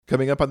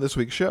Coming up on this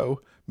week's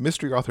show,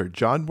 mystery author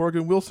John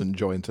Morgan Wilson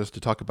joins us to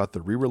talk about the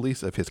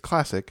re-release of his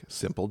classic,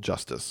 Simple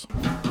Justice.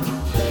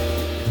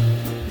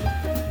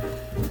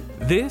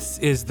 This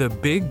is the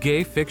Big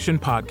Gay Fiction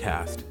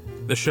Podcast,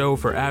 the show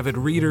for avid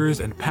readers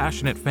and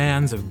passionate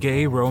fans of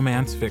gay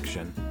romance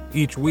fiction.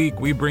 Each week,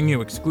 we bring you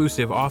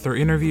exclusive author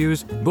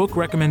interviews, book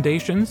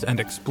recommendations,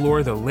 and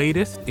explore the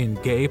latest in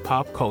gay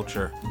pop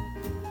culture.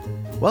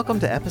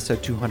 Welcome to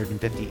episode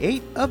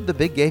 258 of the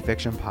Big Gay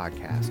Fiction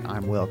Podcast.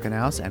 I'm Will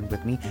Knaus, and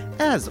with me,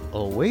 as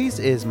always,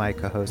 is my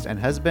co-host and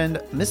husband,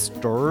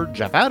 Mr.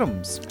 Jeff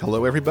Adams.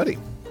 Hello, everybody.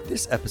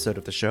 This episode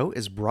of the show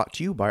is brought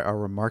to you by our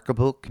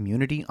remarkable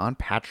community on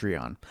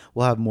Patreon.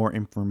 We'll have more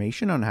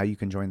information on how you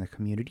can join the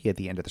community at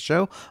the end of the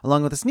show,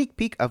 along with a sneak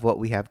peek of what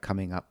we have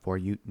coming up for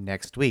you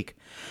next week.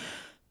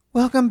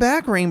 Welcome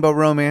back, Rainbow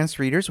Romance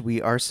readers.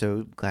 We are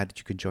so glad that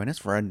you could join us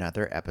for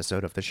another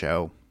episode of the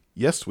show.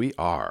 Yes, we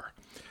are.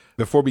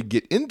 Before we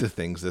get into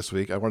things this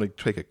week, I want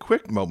to take a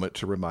quick moment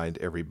to remind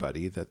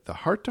everybody that the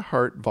Heart to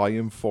Heart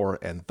Volume 4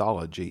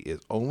 anthology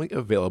is only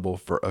available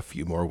for a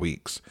few more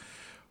weeks.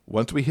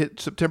 Once we hit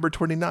September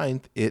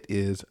 29th, it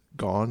is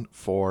gone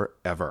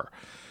forever.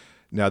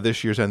 Now,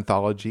 this year's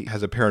anthology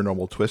has a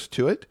paranormal twist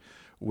to it,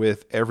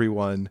 with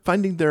everyone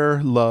finding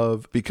their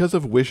love because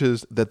of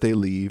wishes that they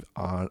leave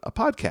on a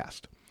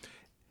podcast.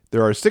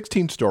 There are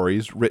 16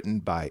 stories written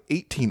by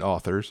 18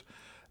 authors.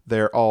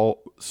 They're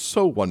all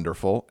so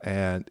wonderful,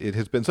 and it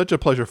has been such a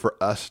pleasure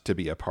for us to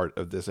be a part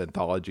of this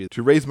anthology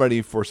to raise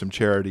money for some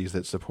charities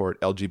that support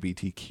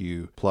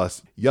LGBTQ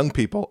plus young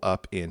people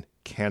up in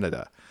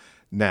Canada.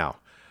 Now,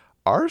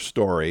 our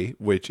story,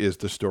 which is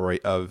the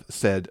story of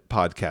said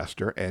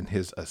podcaster and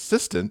his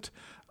assistant,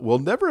 will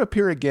never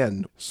appear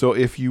again. So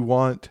if you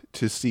want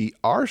to see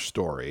our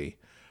story,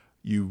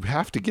 you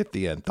have to get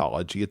the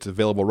anthology. It's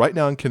available right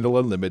now on Kindle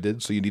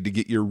Unlimited, so you need to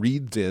get your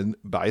reads in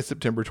by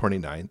September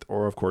 29th,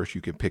 or of course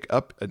you can pick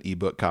up an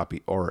ebook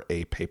copy or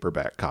a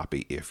paperback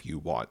copy if you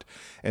want.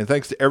 And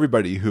thanks to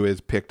everybody who has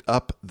picked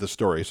up the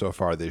story so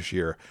far this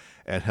year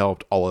and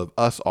helped all of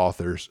us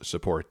authors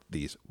support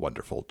these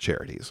wonderful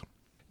charities.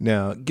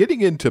 Now,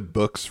 getting into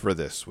books for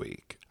this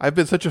week, I've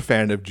been such a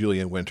fan of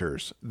Julian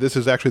Winters. This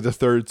is actually the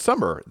third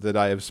summer that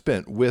I have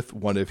spent with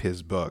one of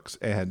his books,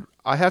 and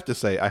I have to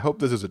say, I hope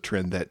this is a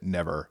trend that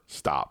never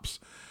stops.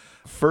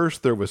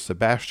 First, there was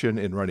Sebastian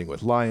in Running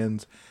with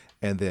Lions,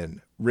 and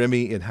then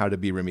Remy in How to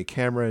Be Remy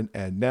Cameron,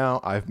 and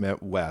now I've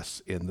met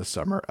Wes in The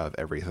Summer of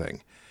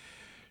Everything.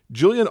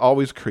 Julian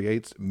always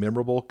creates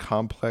memorable,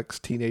 complex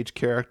teenage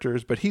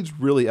characters, but he's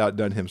really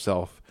outdone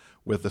himself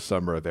with The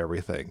Summer of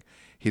Everything.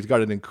 He's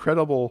got an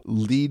incredible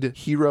lead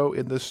hero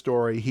in this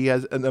story. He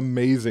has an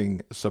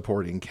amazing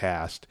supporting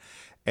cast.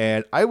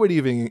 And I would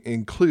even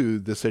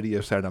include the city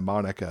of Santa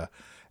Monica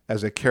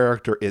as a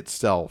character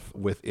itself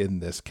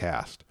within this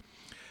cast.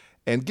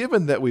 And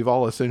given that we've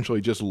all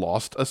essentially just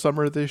lost a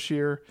summer this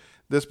year,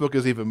 this book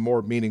is even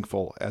more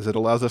meaningful as it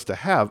allows us to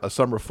have a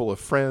summer full of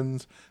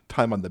friends,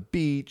 time on the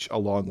beach,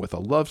 along with a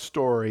love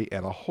story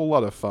and a whole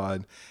lot of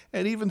fun,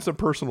 and even some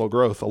personal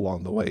growth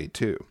along the way,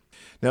 too.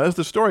 Now, as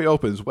the story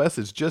opens, Wes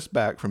is just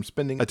back from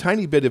spending a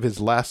tiny bit of his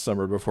last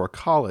summer before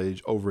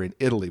college over in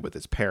Italy with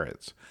his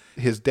parents.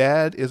 His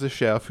dad is a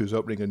chef who's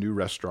opening a new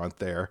restaurant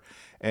there,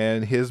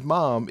 and his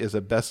mom is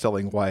a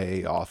best-selling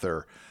YA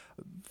author.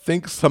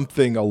 Think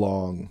something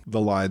along the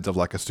lines of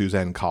like a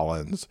Suzanne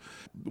Collins.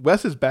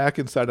 Wes is back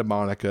in Santa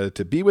Monica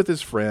to be with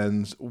his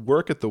friends,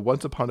 work at the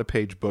Once Upon a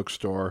Page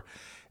bookstore,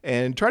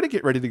 and try to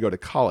get ready to go to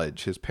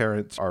college. His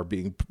parents are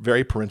being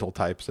very parental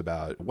types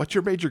about, what's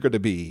your major going to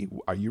be?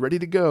 Are you ready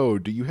to go?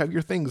 Do you have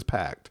your things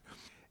packed?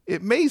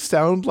 It may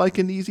sound like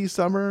an easy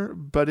summer,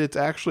 but it's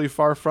actually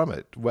far from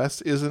it.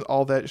 Wes isn't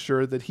all that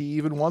sure that he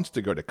even wants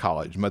to go to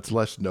college, much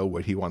less know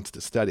what he wants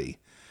to study.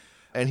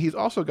 And he's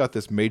also got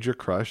this major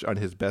crush on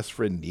his best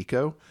friend,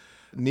 Nico.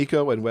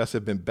 Nico and Wes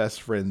have been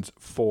best friends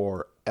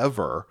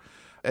forever,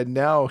 and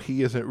now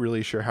he isn't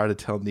really sure how to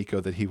tell Nico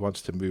that he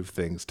wants to move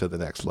things to the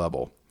next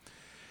level.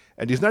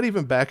 And he's not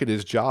even back at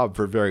his job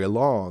for very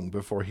long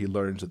before he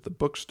learns that the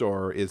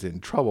bookstore is in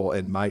trouble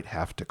and might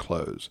have to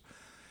close.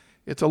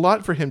 It's a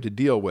lot for him to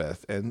deal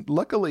with, and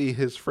luckily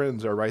his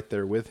friends are right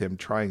there with him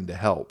trying to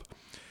help.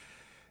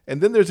 And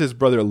then there's his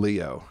brother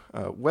Leo.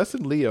 Wes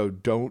and Leo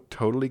don't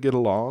totally get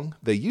along.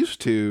 They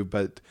used to,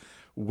 but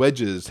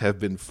wedges have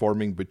been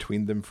forming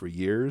between them for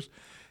years,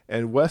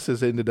 and Wes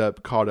has ended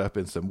up caught up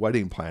in some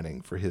wedding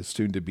planning for his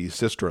soon-to-be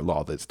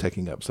sister-in-law that's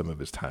taking up some of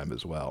his time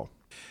as well.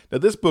 Now,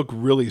 this book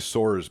really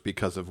soars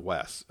because of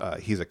Wes.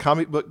 He's a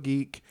comic book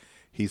geek.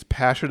 He's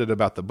passionate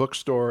about the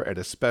bookstore and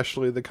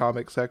especially the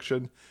comic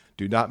section.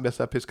 Do not mess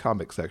up his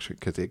comic section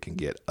because it can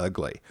get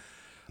ugly.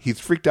 He's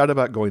freaked out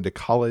about going to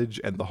college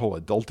and the whole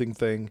adulting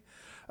thing,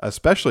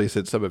 especially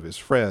since some of his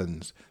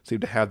friends seem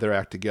to have their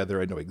act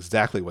together and know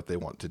exactly what they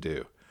want to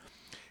do.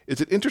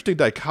 It's an interesting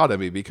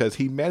dichotomy because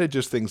he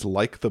manages things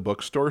like the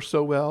bookstore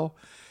so well,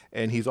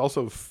 and he's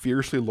also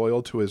fiercely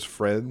loyal to his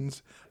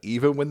friends,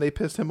 even when they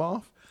piss him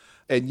off,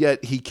 and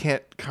yet he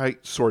can't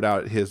quite sort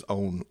out his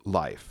own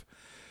life.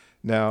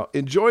 Now,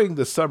 enjoying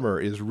the summer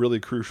is really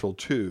crucial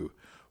too.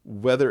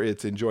 Whether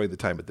it's enjoying the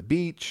time at the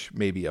beach,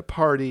 maybe a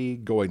party,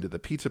 going to the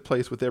pizza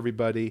place with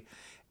everybody,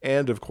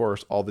 and of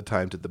course, all the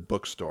time to the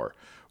bookstore,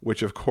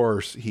 which of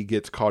course he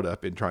gets caught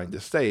up in trying to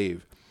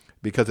save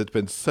because it's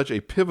been such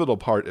a pivotal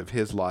part of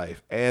his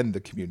life and the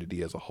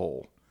community as a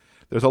whole.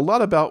 There's a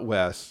lot about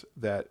Wes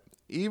that,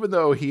 even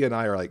though he and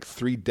I are like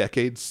 3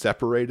 decades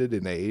separated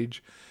in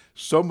age,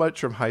 so much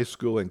from high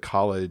school and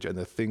college and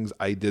the things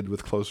I did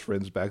with close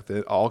friends back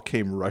then all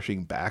came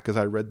rushing back as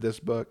I read this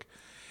book,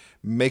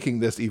 making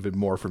this even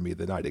more for me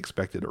than I'd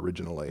expected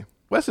originally.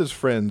 Wes's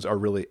friends are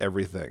really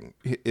everything.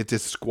 It's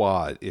his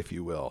squad, if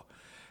you will.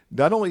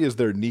 Not only is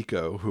there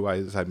Nico, who,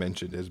 as I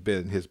mentioned, has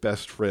been his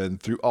best friend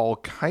through all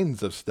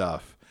kinds of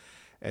stuff,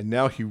 and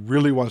now he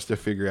really wants to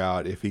figure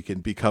out if he can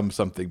become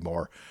something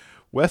more.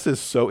 Wes is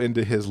so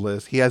into his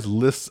list. He has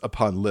lists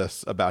upon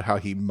lists about how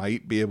he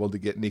might be able to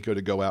get Nico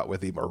to go out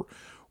with him or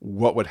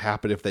what would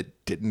happen if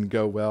that didn't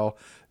go well.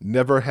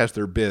 Never has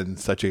there been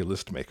such a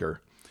list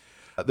maker.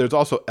 There's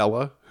also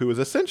Ella, who is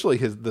essentially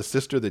the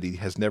sister that he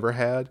has never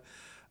had.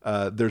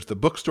 There's the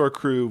bookstore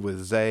crew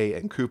with Zay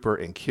and Cooper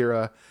and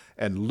Kira,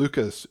 and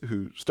Lucas,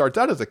 who starts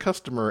out as a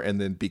customer and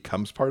then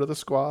becomes part of the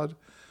squad.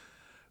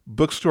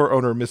 Bookstore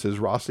owner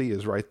Mrs. Rossi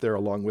is right there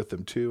along with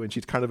them too, and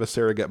she's kind of a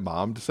surrogate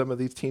mom to some of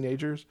these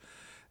teenagers,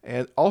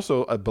 and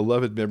also a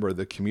beloved member of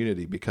the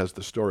community because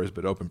the store has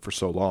been open for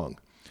so long.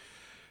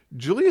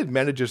 Julian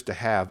manages to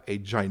have a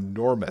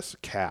ginormous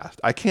cast.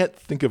 I can't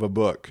think of a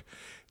book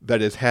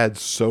that has had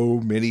so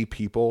many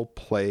people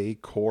play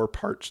core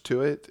parts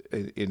to it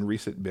in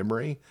recent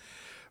memory,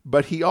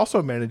 but he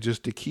also manages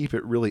to keep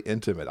it really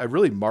intimate. I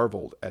really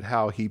marveled at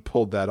how he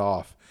pulled that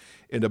off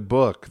in a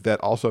book that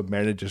also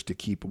manages to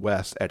keep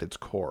Wes at its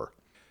core.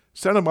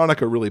 Santa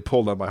Monica really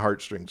pulled on my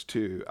heartstrings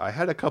too. I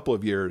had a couple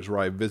of years where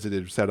I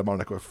visited Santa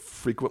Monica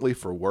frequently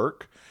for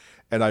work,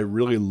 and I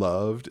really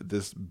loved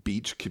this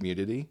beach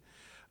community.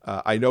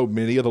 I know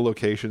many of the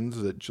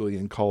locations that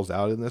Julian calls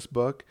out in this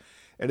book,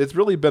 and it's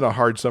really been a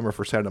hard summer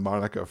for Santa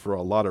Monica for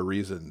a lot of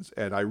reasons,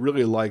 and I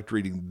really liked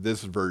reading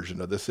this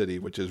version of the city,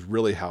 which is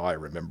really how I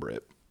remember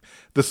it.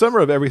 The Summer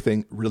of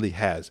Everything really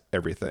has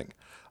everything.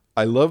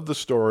 I love the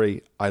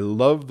story. I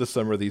love the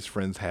summer these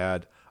friends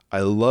had.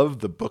 I love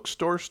the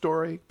bookstore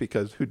story,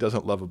 because who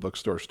doesn't love a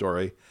bookstore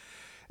story?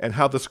 And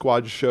how the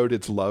squad showed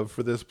its love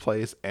for this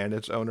place and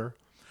its owner.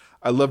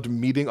 I loved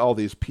meeting all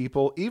these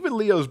people, even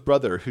Leo's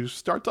brother, who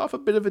starts off a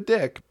bit of a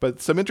dick,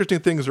 but some interesting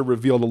things are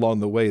revealed along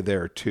the way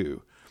there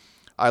too.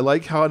 I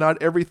like how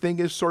not everything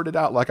is sorted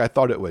out like I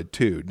thought it would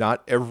too.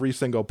 Not every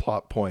single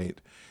plot point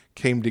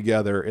came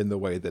together in the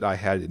way that I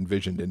had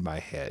envisioned in my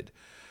head.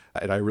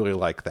 And I really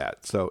like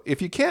that. So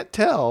if you can't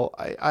tell,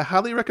 I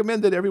highly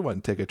recommend that everyone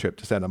take a trip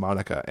to Santa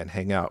Monica and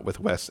hang out with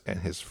Wes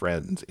and his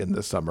friends in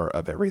the Summer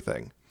of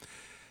Everything.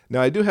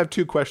 Now, I do have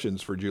 2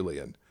 questions for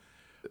Julian.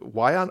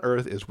 Why on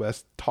earth is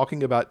Wes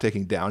talking about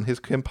taking down his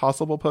Kim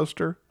Possible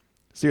poster?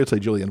 Seriously,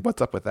 Julian,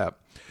 what's up with that?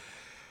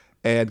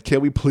 And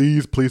can we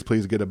please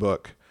get a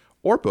book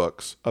or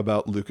books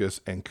about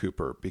Lucas and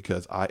Cooper,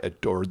 because I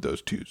adored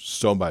those 2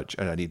 so much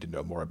and I need to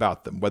know more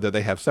about them, whether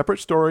they have separate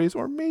stories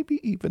or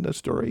maybe even a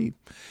story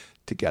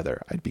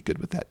together. I'd be good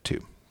with that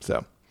too.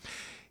 So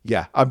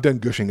yeah, I'm done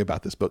gushing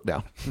about this book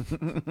now.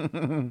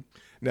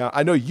 Now,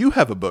 I know you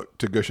have a book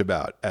to gush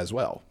about as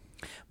well.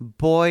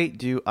 Boy,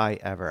 do I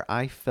ever.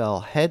 I fell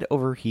head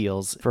over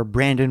heels for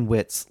Brandon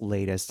Witt's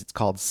latest. It's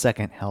called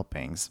Second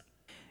Helpings.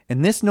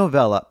 And this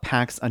novella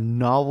packs a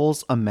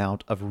novel's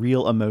amount of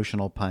real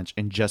emotional punch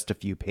in just a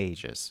few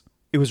pages.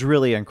 It was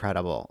really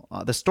incredible.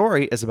 The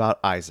story is about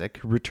Isaac,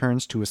 who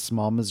returns to his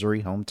small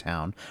Missouri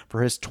hometown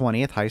for his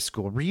 20th high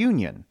school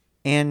reunion.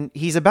 And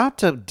he's about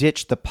to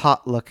ditch the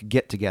potluck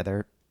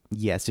get-together.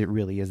 Yes, it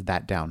really is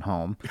that down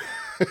home.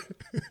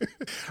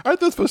 Aren't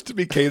those supposed to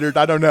be catered?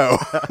 I don't know.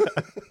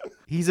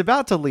 He's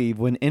about to leave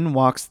when in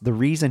walks the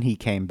reason he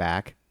came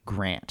back,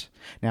 Grant.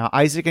 Now,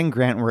 Isaac and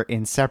Grant were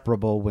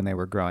inseparable when they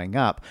were growing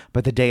up,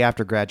 but the day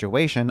after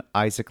graduation,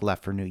 Isaac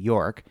left for New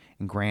York,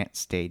 and Grant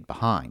stayed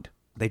behind.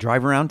 They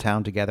drive around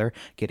town together,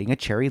 getting a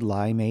cherry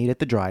limeade at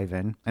the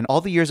drive-in, and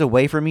all the years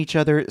away from each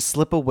other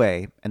slip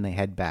away, and they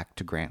head back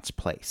to Grant's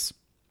place.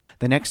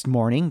 The next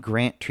morning,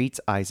 Grant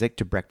treats Isaac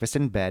to breakfast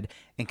in bed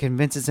and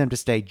convinces him to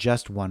stay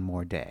just one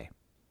more day.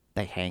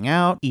 They hang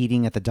out,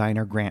 eating at the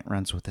diner Grant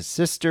runs with his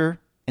sister,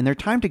 and their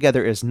time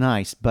together is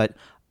nice, but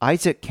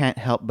Isaac can't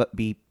help but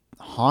be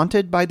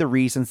haunted by the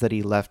reasons that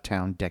he left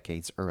town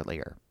decades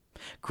earlier.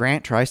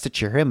 Grant tries to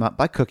cheer him up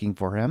by cooking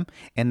for him,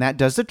 and that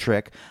does the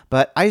trick,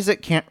 but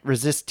Isaac can't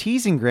resist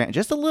teasing Grant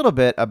just a little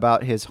bit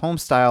about his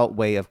home-style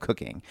way of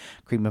cooking,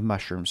 cream of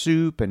mushroom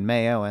soup and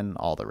mayo and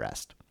all the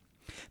rest.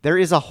 There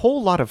is a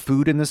whole lot of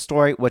food in this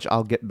story, which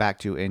I'll get back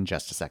to in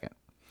just a second.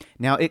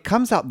 Now, it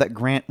comes out that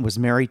Grant was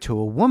married to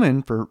a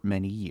woman for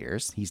many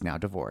years. He's now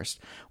divorced,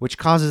 which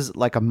causes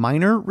like a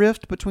minor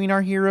rift between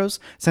our heroes,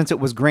 since it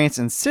was Grant's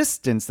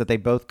insistence that they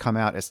both come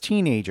out as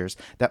teenagers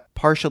that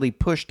partially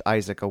pushed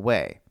Isaac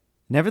away.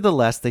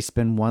 Nevertheless, they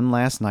spend one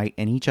last night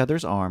in each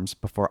other's arms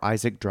before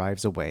Isaac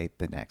drives away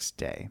the next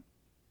day.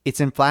 It's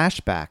in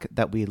flashback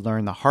that we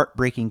learn the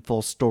heartbreaking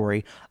full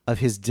story of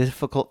his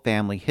difficult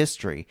family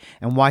history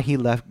and why he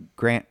left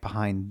Grant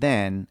behind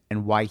then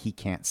and why he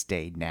can't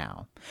stay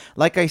now.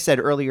 Like I said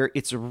earlier,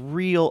 it's a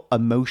real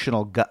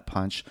emotional gut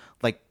punch.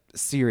 Like,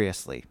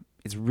 seriously,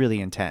 it's really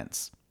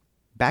intense.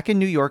 Back in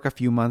New York a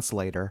few months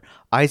later,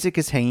 Isaac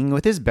is hanging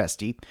with his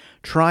bestie,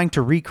 trying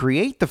to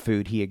recreate the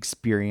food he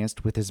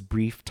experienced with his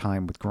brief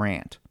time with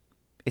Grant.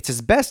 It's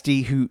his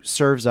bestie who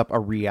serves up a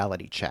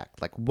reality check.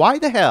 Like, why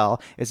the hell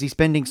is he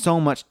spending so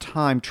much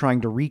time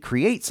trying to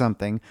recreate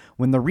something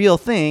when the real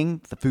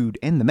thing, the food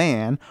and the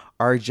man,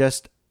 are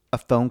just a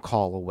phone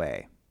call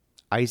away?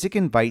 Isaac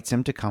invites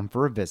him to come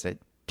for a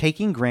visit,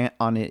 taking Grant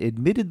on an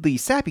admittedly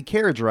sappy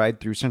carriage ride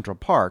through Central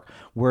Park,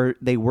 where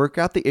they work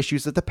out the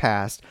issues of the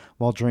past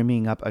while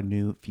dreaming up a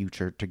new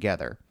future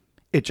together.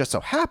 It just so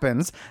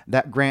happens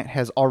that Grant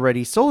has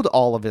already sold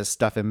all of his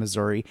stuff in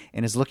Missouri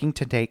and is looking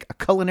to take a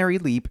culinary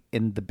leap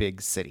in the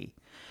big city.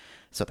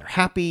 So they're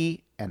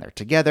happy and they're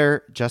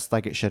together, just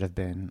like it should have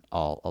been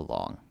all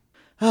along.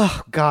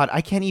 Oh, God,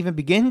 I can't even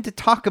begin to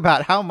talk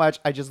about how much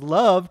I just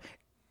love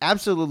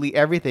absolutely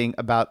everything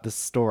about this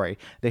story.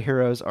 The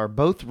heroes are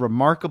both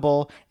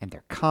remarkable and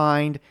they're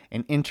kind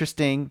and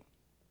interesting.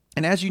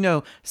 And as you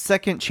know,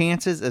 second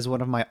chances is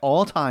one of my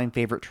all-time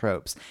favorite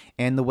tropes,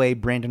 and the way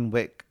Brandon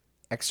Wick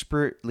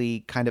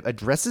expertly kind of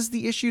addresses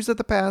the issues of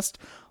the past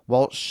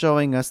while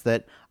showing us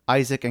that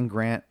Isaac and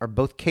Grant are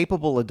both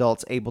capable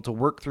adults able to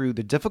work through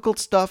the difficult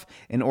stuff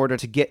in order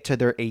to get to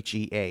their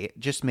HEA. It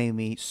just made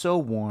me so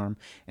warm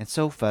and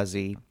so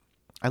fuzzy.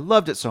 I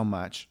loved it so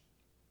much.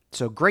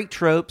 So great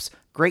tropes,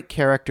 great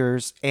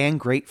characters, and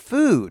great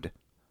food.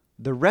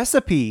 The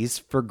recipes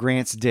for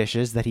Grant's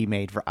dishes that he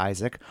made for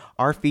Isaac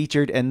are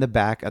featured in the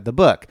back of the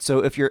book. So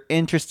if you're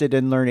interested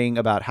in learning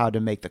about how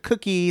to make the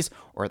cookies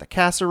or the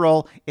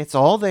casserole, it's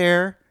all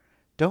there.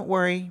 Don't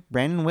worry,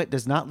 Brandon Witt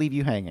does not leave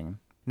you hanging.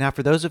 Now,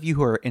 for those of you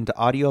who are into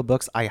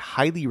audiobooks, I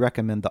highly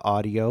recommend the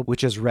audio,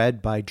 which is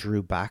read by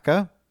Drew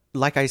Baca.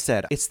 Like I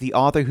said, it's the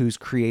author who's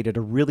created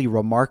a really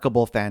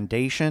remarkable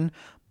foundation,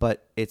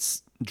 but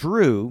it's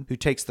Drew who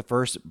takes the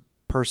first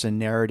person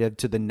narrative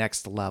to the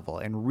next level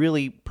and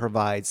really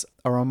provides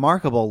a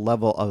remarkable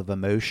level of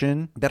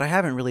emotion that I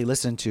haven't really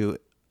listened to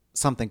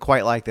something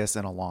quite like this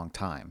in a long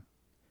time.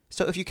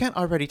 So if you can't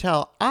already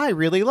tell, I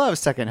really love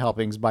Second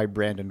Helpings by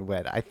Brandon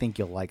Witt. I think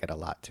you'll like it a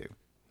lot too.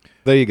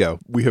 There you go.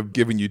 We have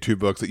given you 2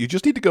 books that you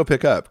just need to go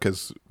pick up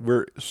because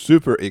we're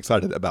super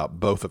excited about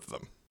both of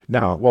them.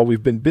 Now, while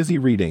we've been busy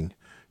reading,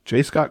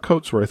 J. Scott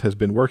Coatsworth has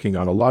been working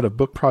on a lot of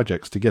book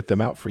projects to get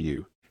them out for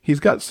you. He's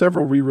got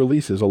several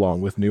re-releases along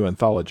with new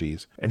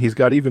anthologies, and he's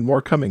got even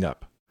more coming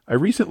up. I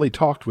recently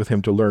talked with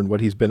him to learn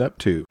what he's been up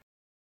to.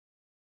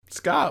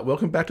 Scott,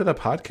 welcome back to the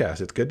podcast.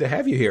 It's good to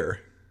have you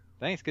here.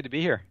 Thanks. Good to be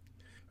here.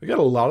 We got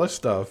a lot of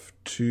stuff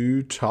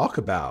to talk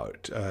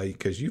about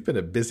because you've been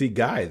a busy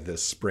guy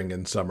this spring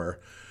and summer.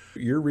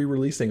 You're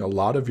re-releasing a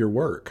lot of your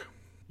work.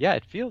 Yeah,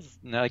 it feels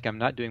like I'm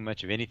not doing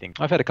much of anything.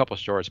 I've had a couple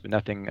of shorts, but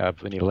nothing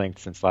of any length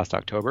since last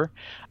October.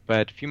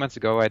 But a few months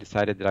ago, I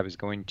decided that I was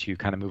going to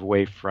kind of move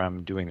away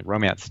from doing the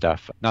romance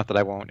stuff. Not that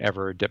I won't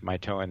ever dip my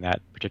toe in that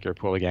particular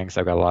pool again, because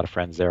I've got a lot of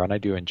friends there, and I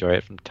do enjoy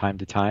it from time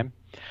to time.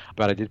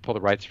 But I did pull the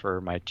rights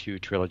for my 2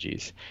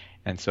 trilogies.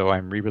 And so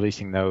I'm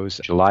re-releasing those.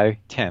 July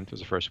 10th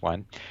was the first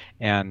one,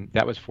 and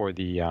that was for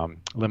the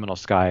Liminal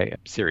Sky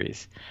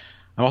series.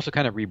 I'm also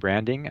kind of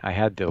rebranding. I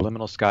had the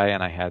Liminal Sky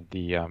and I had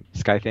the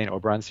Skythane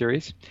Oberon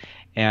series,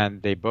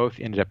 and they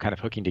both ended up kind of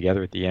hooking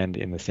together at the end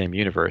in the same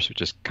universe,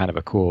 which is kind of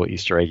a cool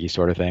Easter eggy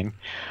sort of thing.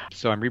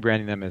 So I'm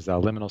rebranding them as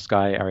Liminal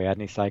Sky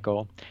Ariadne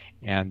Cycle,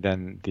 and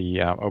then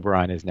the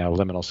Oberon is now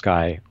Liminal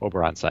Sky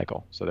Oberon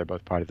Cycle. So they're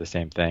both part of the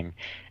same thing,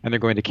 and they're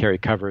going to carry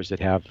covers that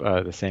have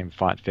the same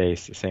font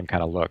face, the same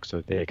kind of look,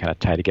 so they kind of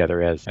tie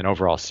together as an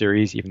overall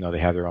series, even though they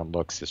have their own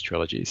looks as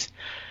trilogies.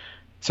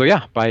 So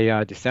yeah,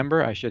 by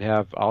December, I should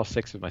have all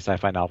 6 of my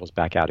sci-fi novels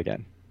back out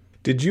again.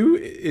 Did you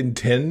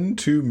intend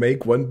to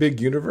make one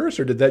big universe,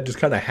 or did that just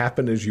kind of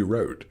happen as you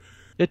wrote?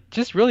 It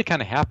just really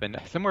kind of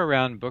happened. Somewhere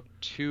around book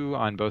 2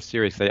 on both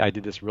series, I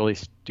did this really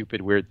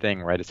stupid, weird thing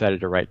where I decided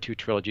to write 2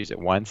 trilogies at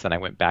once, and I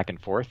went back and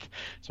forth.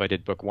 So I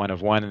did book 1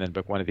 of one, and then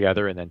book 1 of the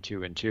other, and then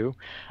 2 and 2.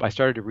 I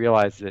started to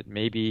realize that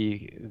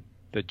maybe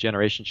the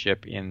generation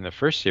ship in the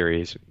first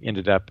series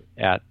ended up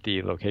at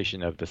the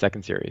location of the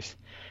second series.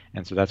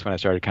 And so that's when I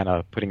started kind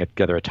of putting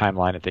together a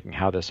timeline and thinking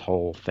how this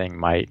whole thing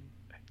might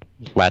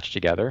latch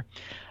together.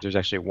 There's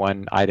actually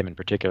one item in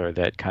particular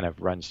that kind of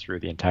runs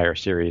through the entire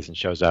series and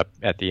shows up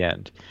at the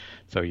end.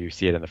 So you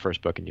see it in the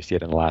first book and you see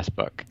it in the last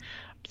book.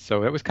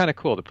 So it was kind of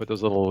cool to put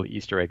those little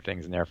Easter egg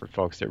things in there for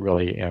folks that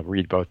really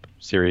read both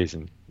series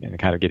and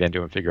kind of get into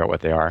them and figure out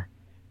what they are.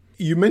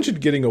 You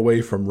mentioned getting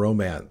away from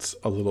romance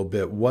a little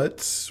bit.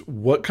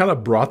 What kind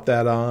of brought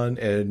that on,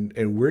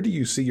 and where do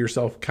you see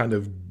yourself kind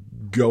of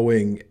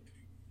going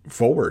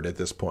forward at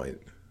this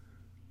point?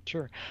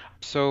 Sure.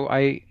 So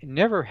I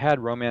never had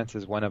romance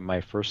as one of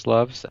my first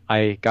loves.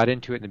 I got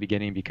into it in the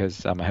beginning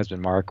because my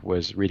husband Mark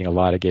was reading a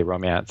lot of gay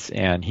romance,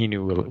 and he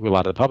knew who a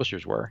lot of the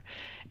publishers were.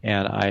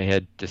 And I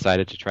had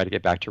decided to try to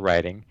get back to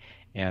writing.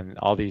 And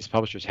all these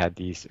publishers had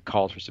these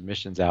calls for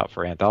submissions out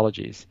for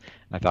anthologies.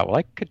 And I thought, well,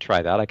 I could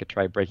try that. I could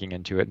try breaking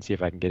into it and see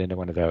if I can get into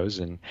one of those.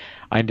 And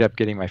I ended up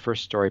getting my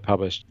first story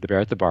published, The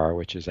Bear at the Bar,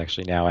 which is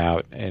actually now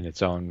out in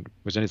its own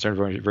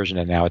version,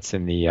 and now it's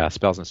in the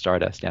Spells and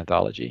Stardust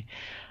anthology.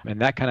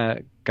 And that kind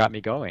of got me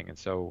going. And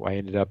so I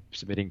ended up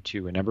submitting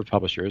to a number of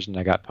publishers, and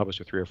I got published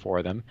with 3 or 4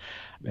 of them.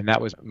 And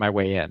that was my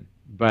way in.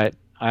 But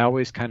I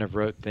always kind of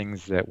wrote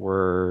things that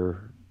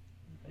were,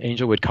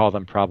 Angel would call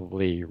them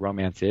probably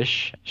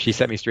romance-ish. She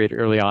set me straight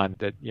early on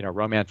that,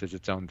 romance is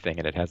its own thing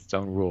and it has its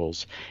own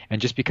rules.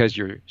 And just because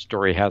your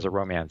story has a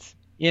romance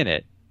in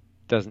it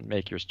doesn't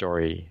make your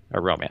story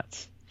a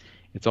romance.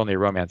 It's only a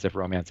romance if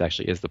romance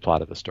actually is the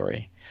plot of the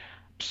story.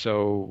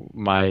 So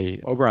my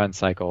Oberon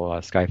cycle,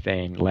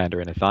 Skythane, Lander,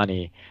 and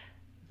Ithani,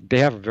 they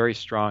have a very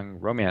strong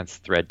romance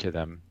thread to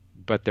them,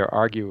 but they're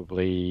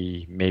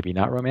arguably maybe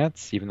not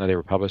romance, even though they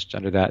were published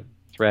under that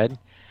thread.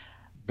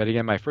 But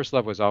again, my first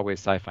love was always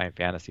sci-fi and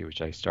fantasy,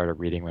 which I started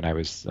reading when I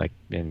was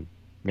in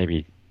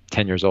maybe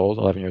 10 years old,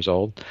 11 years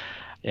old.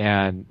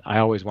 And I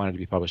always wanted to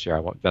be published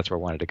there. That's where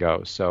I wanted to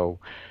go. So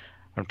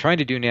what I'm trying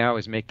to do now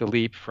is make the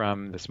leap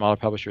from the smaller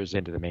publishers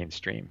into the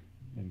mainstream.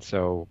 And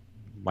so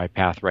my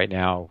path right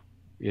now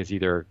is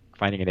either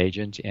finding an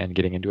agent and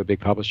getting into a big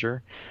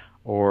publisher,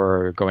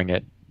 or going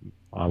it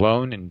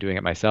alone and doing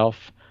it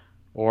myself,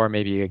 or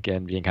maybe,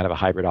 again, being kind of a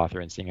hybrid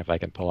author and seeing if I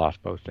can pull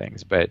off both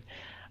things. But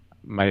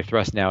my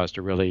thrust now is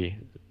to really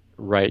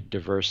write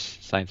diverse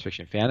science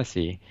fiction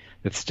fantasy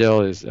that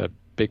still is a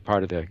big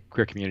part of the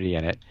queer community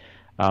in it,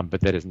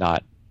 but that is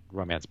not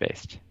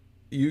romance-based.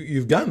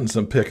 You've gotten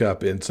some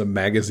pickup in some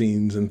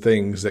magazines and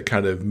things that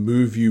kind of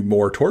move you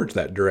more towards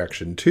that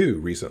direction, too,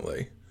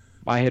 recently.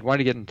 I had wanted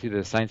to get into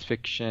the Science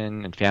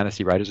Fiction and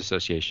Fantasy Writers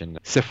Association,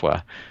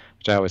 SFWA,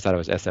 which I always thought it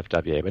was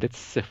SFWA, but it's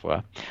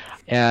SFWA.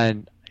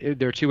 And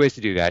there are 2 ways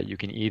to do that. You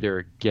can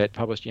either get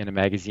published in a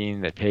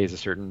magazine that pays a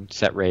certain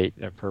set rate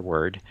per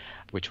word,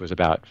 which was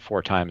about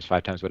 4 times,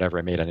 5 times whatever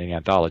I made on an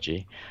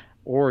anthology,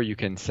 or you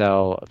can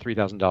sell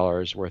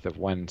 $3,000 worth of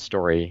one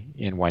story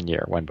in 1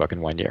 year, one book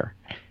in 1 year.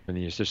 And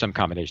there's some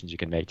combinations you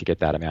can make to get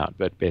that amount,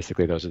 but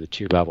basically those are the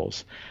 2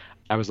 levels.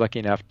 I was lucky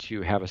enough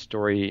to have a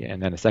story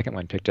and then a second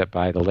one picked up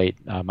by the late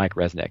Mike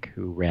Resnick,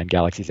 who ran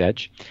Galaxy's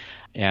Edge.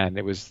 And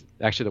it was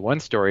actually the one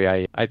story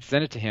I'd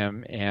sent it to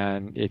him,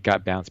 and it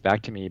got bounced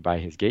back to me by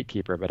his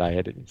gatekeeper, but I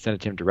had sent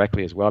it to him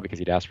directly as well because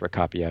he'd asked for a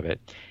copy of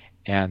it.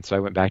 And so I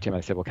went back to him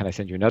and I said, well, can I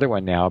send you another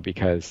one now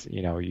because,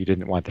 you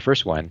didn't want the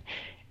first one?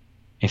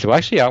 He said, well,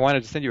 actually, I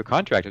wanted to send you a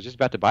contract. I was just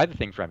about to buy the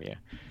thing from you.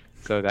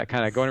 So that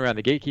kind of going around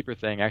the gatekeeper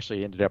thing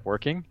actually ended up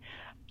working.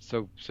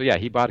 So yeah,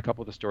 he bought a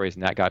couple of the stories,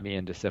 and that got me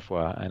into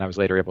SFWA, and I was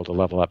later able to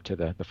level up to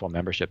the full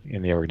membership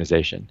in the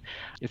organization.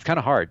 It's kind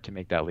of hard to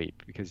make that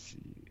leap because,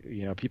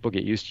 people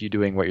get used to you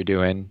doing what you're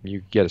doing.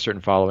 You get a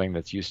certain following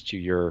that's used to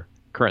your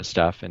current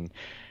stuff, and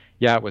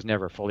yeah, it was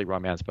never fully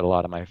romance, but a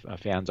lot of my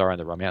fans are on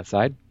the romance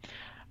side.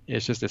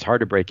 It's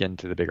hard to break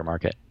into the bigger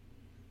market.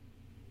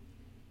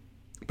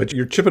 But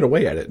you're chipping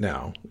away at it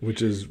now,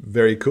 which is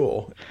very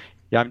cool.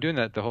 Yeah, I'm doing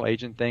the whole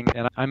agent thing,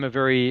 and I'm a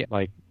very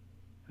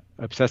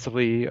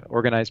obsessively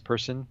organized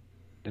person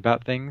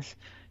about things,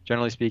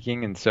 generally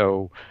speaking. And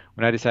so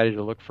when I decided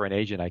to look for an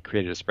agent, I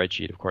created a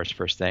spreadsheet, of course,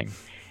 first thing.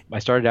 I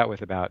started out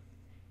with about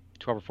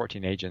 12 or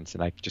 14 agents,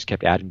 and I just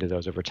kept adding to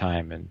those over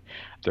time. And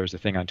there's a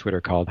thing on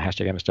Twitter called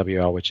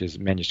 #MSWL, which is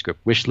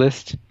manuscript wish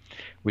list,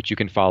 which you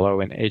can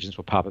follow, and agents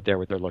will pop up there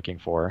what they're looking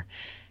for.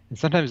 And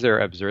sometimes they're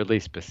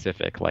absurdly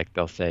specific. Like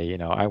they'll say,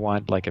 I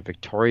want like a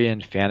Victorian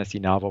fantasy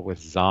novel with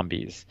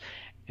zombies.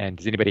 And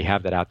does anybody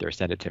have that out there?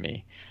 Send it to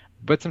me.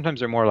 But sometimes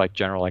they're more like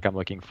general, like I'm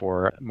looking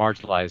for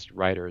marginalized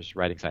writers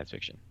writing science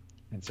fiction.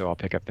 And so I'll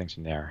pick up things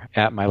from there.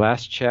 At my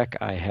last check,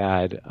 I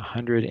had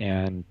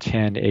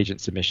 110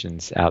 agent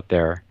submissions out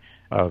there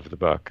of the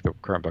book, the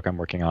current book I'm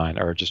working on,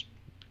 or just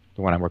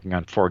the one I'm working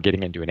on for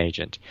getting into an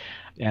agent.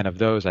 And of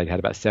those, I had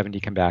about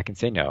 70 come back and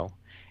say no.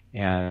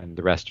 And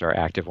the rest are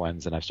active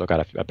ones, and I've still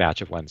got a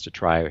batch of ones to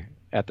try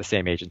at the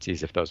same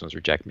agencies if those ones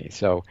reject me.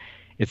 So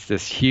it's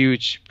this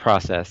huge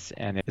process,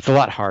 and it's a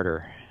lot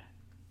harder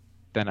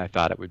than I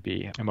thought it would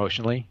be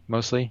emotionally,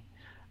 mostly.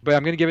 But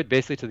I'm going to give it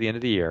basically to the end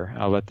of the year.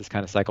 I'll let this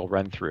kind of cycle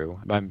run through.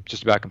 I'm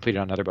just about completed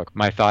on another book.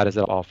 My thought is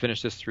that I'll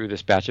finish this through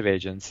this batch of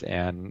agents,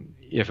 and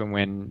if and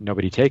when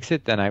nobody takes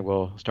it, then I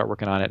will start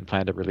working on it and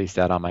plan to release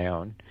that on my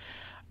own.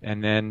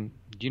 And then,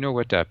 do you know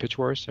what Pitch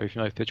Wars? Are you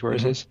familiar with Pitch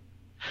Wars is?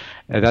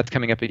 That's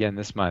coming up again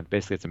this month.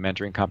 Basically, it's a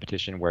mentoring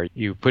competition where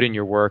you put in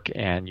your work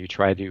and you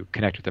try to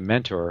connect with a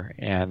mentor,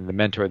 and the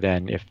mentor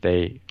then, if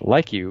they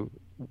like you,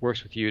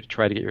 works with you to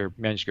try to get your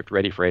manuscript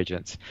ready for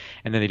agents,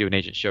 and then they do an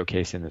agent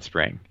showcase in the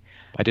spring.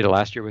 I did it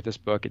last year with this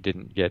book. It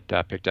didn't get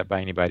picked up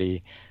by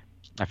anybody.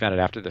 I found out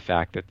after the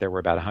fact that there were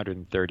about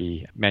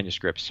 130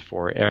 manuscripts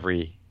for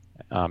every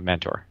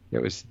mentor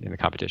that was in the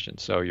competition.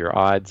 So your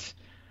odds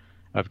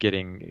of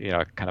getting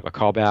kind of a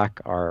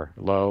callback are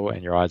low,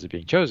 and your odds of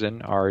being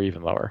chosen are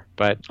even lower.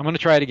 But I'm going to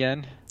try it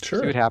again, see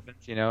what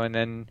happens, and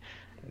then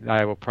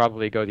I will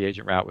probably go the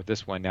agent route with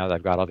this one now that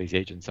I've got all these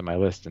agents on my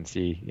list and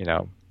see,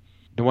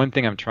 The one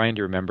thing I'm trying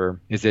to remember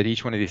is that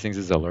each one of these things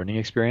is a learning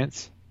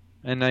experience.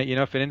 And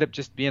if it ended up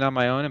just being on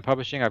my own and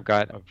publishing, I've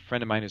got a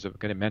friend of mine who's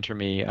going to mentor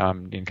me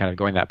in kind of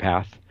going that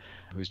path,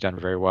 who's done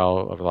very well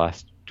over the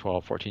last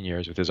 12, 14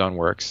 years with his own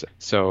works.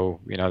 So,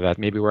 that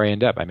may be where I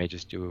end up. I may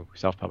just do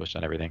self-published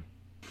on everything.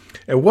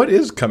 And what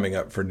is coming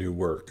up for new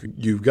work?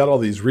 You've got all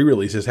these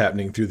re-releases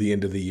happening through the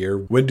end of the year.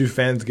 When do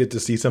fans get to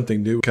see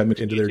something new coming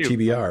into their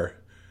TBR?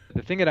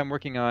 The thing that I'm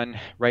working on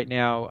right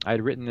now,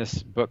 I'd written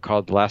this book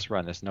called The Last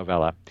Run, this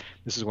novella.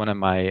 This is one of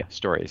my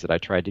stories that I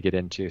tried to get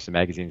into some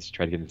magazines to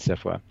try to get into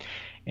SFWA.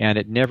 And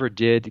it never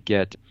did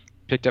get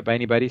picked up by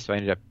anybody, so I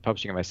ended up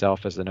publishing it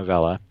myself as a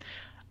novella.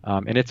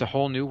 And it's a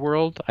whole new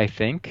world, I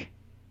think.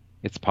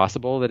 It's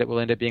possible that it will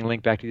end up being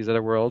linked back to these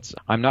other worlds.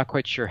 I'm not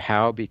quite sure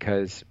how,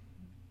 because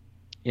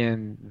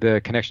in the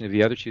connection of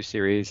the other two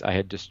series, I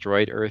had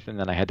destroyed Earth and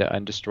then I had to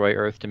undestroy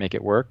Earth to make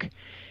it work.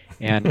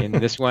 And in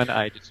this one,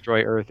 I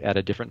destroy Earth at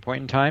a different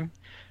point in time.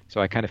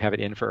 So I kind of have it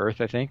in for Earth,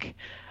 I think.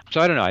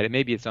 So I don't know. It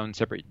may be its own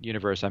separate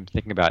universe. I'm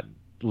thinking about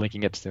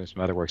linking it to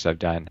some other works I've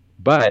done.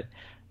 But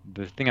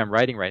the thing I'm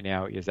writing right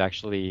now is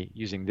actually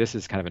using this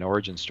as kind of an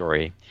origin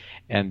story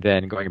and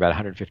then going about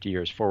 150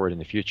 years forward in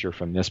the future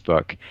from this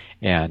book.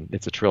 And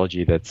it's a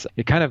trilogy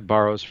it kind of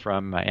borrows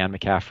from Anne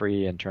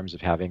McCaffrey in terms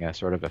of having a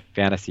sort of a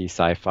fantasy,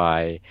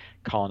 sci-fi,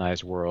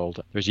 colonized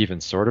world. There's even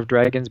sort of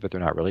dragons, but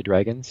they're not really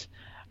dragons.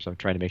 So I'm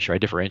trying to make sure I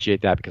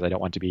differentiate that because I don't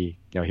want to be,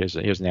 here's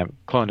a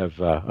clone of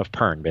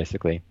Pern,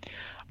 basically.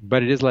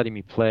 But it is letting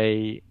me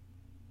play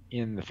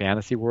in the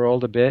fantasy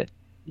world a bit,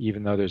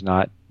 even though there's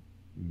not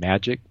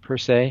magic per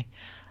se,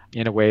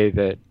 in a way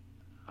that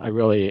I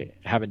really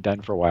haven't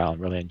done for a while. I'm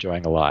really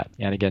enjoying a lot.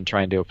 And again,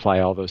 trying to apply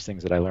all those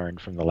things that I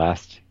learned from the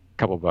last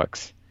couple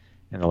books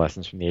and the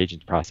lessons from the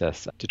agent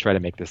process to try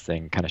to make this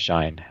thing kind of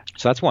shine.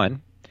 So that's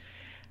one.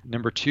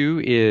 Number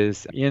two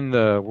is in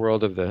the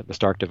world of the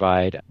Stark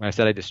Divide. When I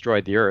said I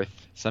destroyed the Earth,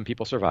 some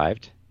people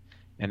survived,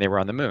 and they were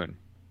on the moon.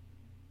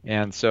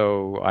 And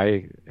so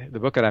the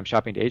book that I'm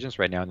shopping to agents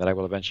right now and that I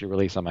will eventually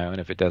release on my own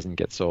if it doesn't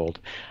get sold,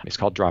 is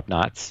called Drop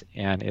Knots,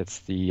 and it's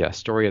the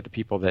story of the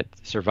people that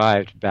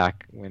survived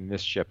back when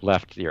this ship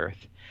left the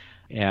Earth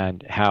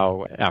and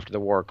how, after the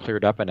war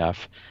cleared up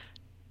enough,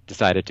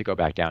 decided to go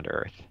back down to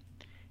Earth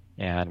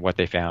and what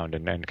they found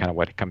and kind of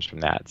what comes from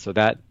that. So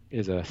that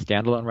is a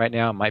standalone right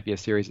now. It might be a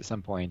series at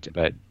some point,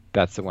 but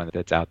that's the one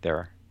that's out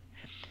there.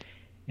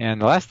 And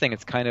the last thing,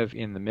 it's kind of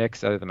in the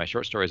mix, other than my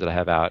short stories that I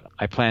have out,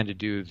 I plan to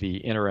do the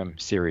interim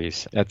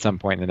series at some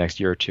point in the next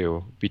year or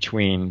two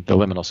between the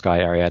Liminal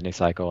Sky Ariadne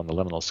cycle and the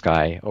Liminal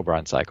Sky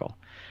Oberon cycle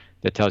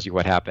that tells you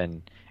what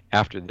happened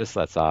after this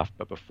lets off,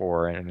 but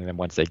before and then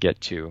once they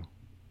get to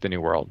the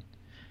new world.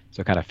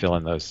 So kind of fill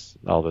in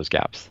all those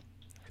gaps.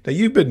 Now,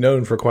 you've been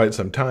known for quite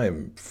some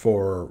time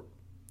for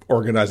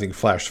organizing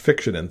flash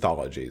fiction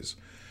anthologies.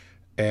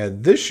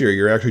 And this year,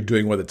 you're actually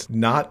doing one that's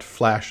not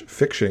flash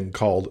fiction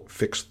called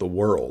Fix the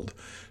World.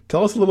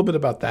 Tell us a little bit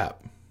about that.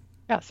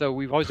 Yeah, so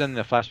we've always done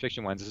the flash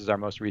fiction ones. This is our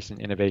most recent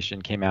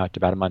innovation, came out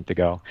about a month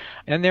ago.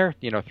 And they're,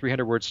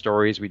 300-word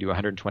stories. We do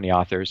 120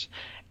 authors.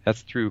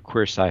 That's through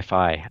Queer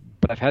Sci-Fi.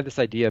 But I've had this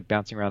idea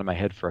bouncing around in my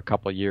head for a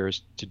couple of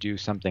years to do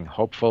something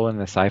hopeful in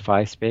the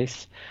sci-fi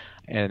space.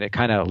 And it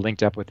kind of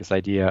linked up with this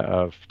idea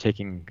of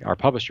taking our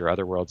publisher,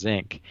 Otherworlds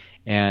Inc.,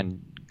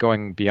 and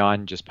going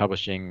beyond just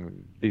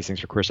publishing these things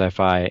for Queer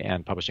Sci-Fi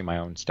and publishing my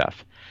own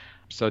stuff.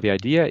 So the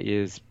idea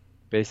is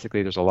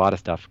basically there's a lot of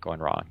stuff going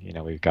wrong.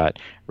 We've got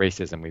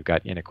racism, we've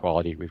got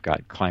inequality, we've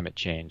got climate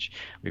change,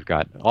 we've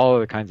got all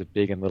of the kinds of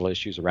big and little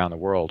issues around the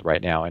world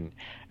right now. And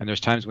there's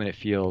times when it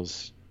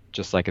feels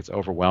just like it's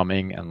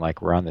overwhelming and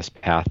like we're on this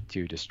path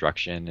to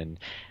destruction and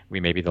we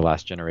may be the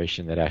last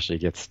generation that actually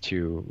gets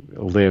to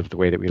live the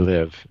way that we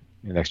live.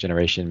 The next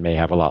generation may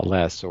have a lot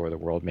less, or the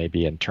world may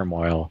be in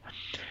turmoil.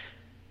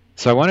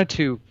 So I wanted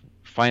to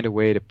find a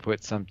way to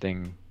put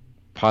something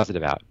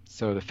positive out.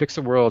 So the Fix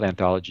the World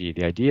anthology,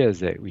 the idea is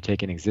that we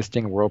take an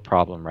existing world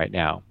problem right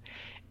now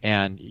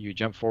and you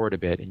jump forward a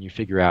bit and you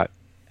figure out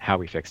how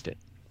we fixed it.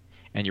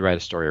 And you write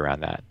a story around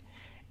that.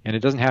 And it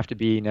doesn't have to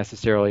be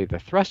necessarily the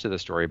thrust of the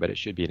story, but it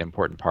should be an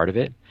important part of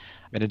it.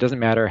 And it doesn't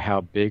matter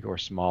how big or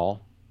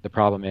small the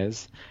problem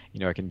is.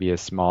 It can be as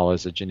small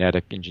as a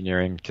genetic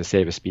engineering to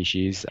save a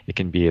species. It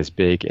can be as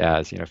big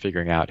as,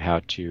 figuring out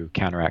how to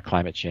counteract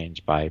climate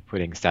change by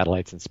putting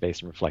satellites in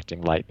space and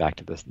reflecting light back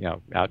to this,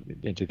 out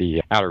into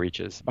the outer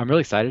reaches. I'm really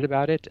excited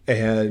about it.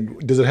 And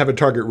does it have a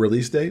target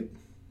release date?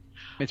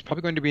 It's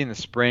probably going to be in the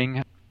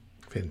spring.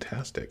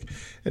 Fantastic.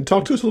 And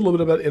talk to us a little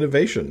bit about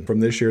innovation from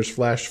this year's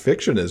flash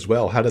fiction as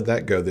well. How did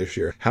that go this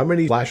year? How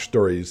many flash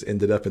stories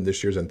ended up in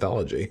this year's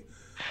anthology?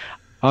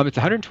 It's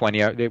 120.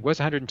 It was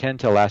 110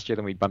 till last year.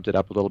 Then we bumped it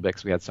up a little bit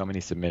because we had so many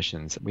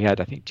submissions. We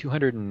had, I think,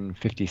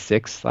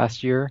 256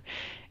 last year.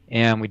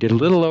 And we did a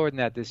little lower than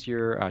that this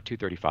year,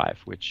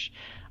 235, which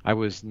I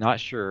was not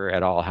sure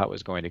at all how it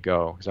was going to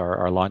go because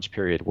our launch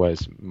period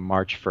was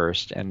March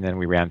 1st, and then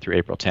we ran through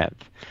April 10th,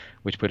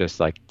 which put us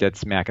like dead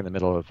smack in the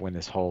middle of when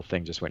this whole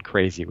thing just went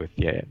crazy with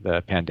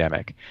the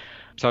pandemic.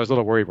 So I was a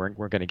little worried we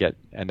weren't going to get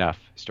enough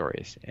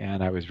stories.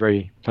 And I was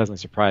very pleasantly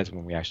surprised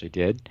when we actually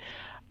did.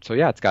 So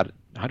yeah, it's got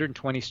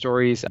 120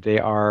 stories. They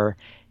are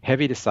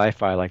heavy to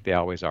sci-fi like they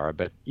always are,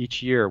 but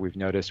each year we've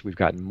noticed we've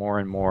gotten more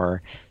and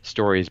more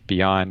stories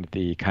beyond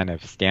the kind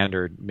of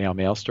standard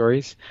male-male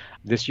stories.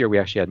 This year we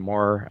actually had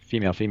more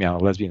female-female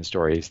lesbian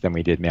stories than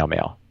we did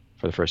male-male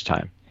for the first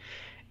time.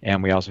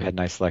 And we also had a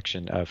nice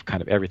selection of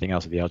kind of everything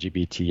else of the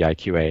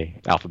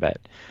LGBTIQA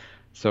alphabet.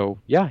 So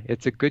yeah,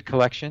 it's a good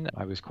collection.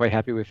 I was quite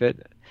happy with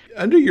it.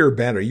 Under your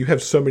banner, you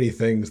have so many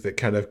things that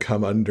kind of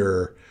come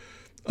under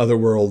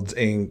Otherworlds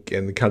Inc.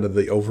 and kind of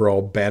the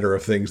overall banner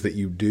of things that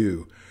you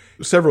do.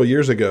 Several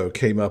years ago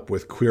came up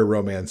with Queer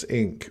Romance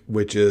Inc.,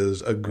 which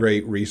is a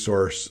great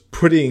resource,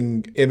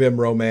 putting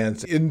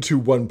romance into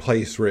one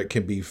place where it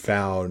can be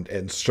found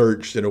and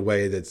searched in a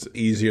way that's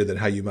easier than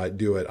how you might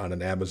do it on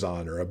an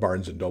Amazon or a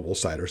Barnes & Noble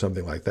site or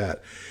something like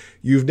that.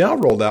 You've now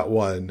rolled out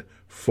one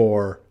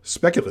for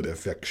speculative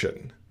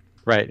fiction.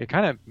 Right. It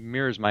kind of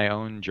mirrors my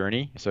own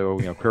journey. So,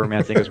 Queer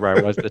Romance Inc. is where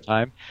I was at the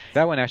time.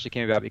 That one actually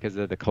came about because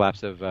of the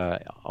collapse of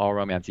All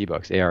Romance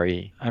eBooks, ARE.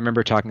 I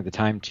remember talking at the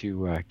time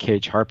to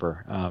Cage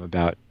Harper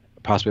about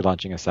possibly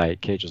launching a site.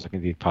 Cage was looking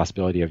at the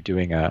possibility of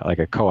doing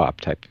a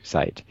co-op type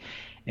site.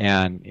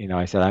 And,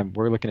 I said,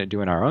 we're looking at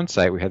doing our own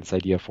site. We had this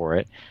idea for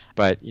it.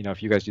 But,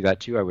 if you guys do that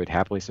too, I would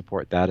happily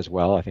support that as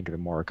well. I think the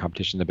more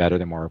competition, the better.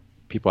 The more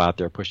people out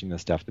there pushing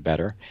this stuff, the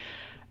better.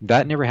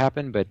 That never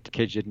happened, but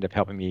Cage ended up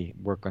helping me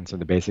work on some of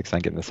the basics on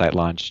getting the site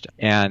launched.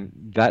 And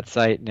that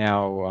site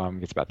now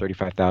gets about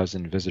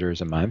 35,000 visitors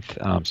a month,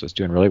 so it's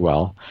doing really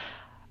well.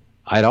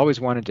 I'd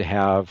always wanted to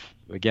have,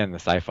 again, the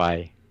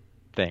sci-fi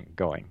thing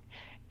going.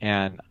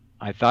 And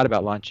I thought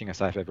about launching a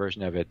sci-fi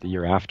version of it the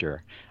year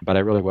after, but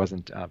I really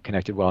wasn't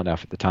connected well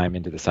enough at the time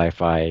into the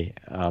sci-fi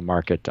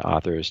market, to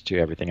authors, to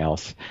everything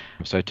else.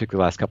 So I took the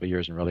last couple of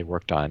years and really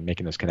worked on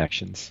making those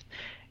connections.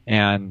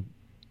 And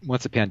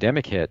once the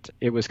pandemic hit,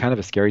 it was kind of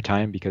a scary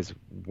time because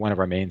one of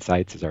our main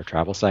sites is our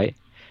travel site.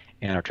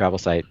 And our travel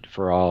site,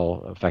 for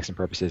all effects and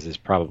purposes, is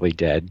probably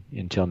dead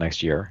until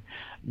next year.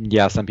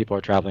 Yeah, some people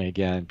are traveling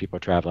again. People are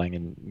traveling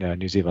in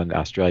New Zealand,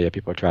 Australia.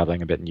 People are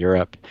traveling a bit in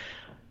Europe.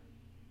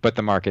 But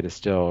the market is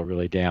still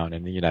really down.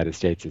 In the United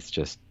States,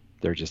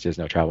 there just is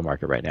no travel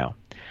market right now.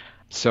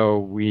 So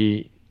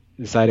we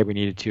decided we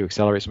needed to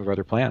accelerate some of our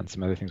other plans,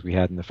 some other things we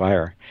had in the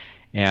fire.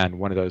 And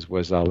one of those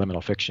was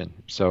liminal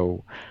fiction.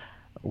 So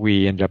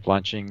we ended up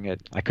launching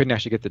it. I couldn't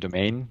actually get the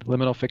domain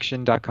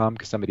liminalfiction.com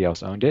because somebody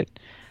else owned it.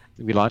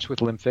 We launched with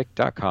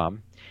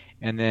limfic.com,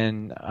 and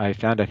then I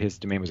found out his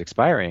domain was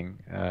expiring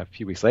a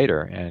few weeks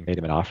later and made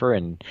him an offer.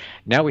 And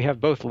now we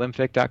have both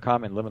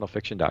limfic.com and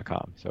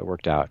liminalfiction.com, so it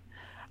worked out.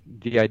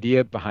 The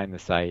idea behind the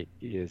site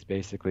is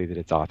basically that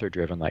it's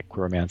author-driven, like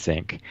Queer Romance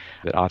Inc.,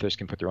 that authors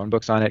can put their own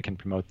books on it, can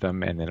promote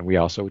them, and then we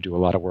also do a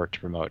lot of work to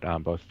promote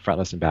both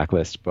frontlist and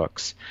backlist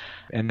books,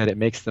 and that it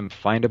makes them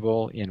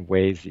findable in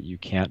ways that you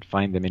can't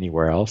find them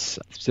anywhere else.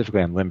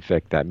 Specifically on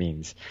Limfic, that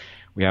means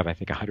we have, I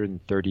think,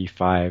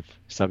 135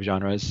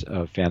 subgenres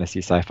of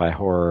fantasy, sci-fi,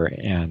 horror,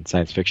 and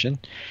science fiction.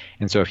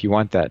 And so if you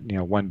want that,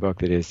 one book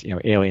that is,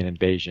 alien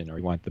invasion, or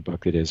you want the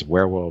book that is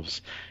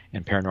werewolves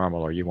and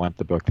paranormal, or you want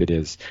the book that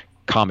is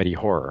comedy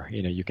horror,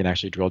 you can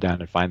actually drill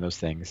down and find those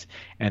things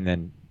and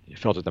then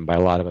filter them by a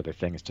lot of other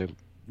things to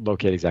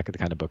locate exactly the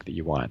kind of book that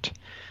you want.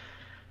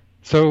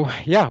 So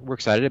yeah, we're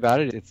excited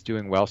about it. It's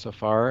doing well so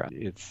far.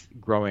 It's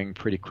growing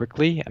pretty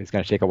quickly. It's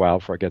going to take a while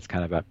before it gets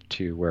kind of up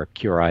to where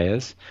QRI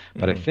is,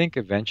 but I think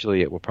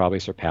eventually it will probably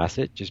surpass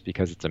it just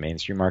because it's a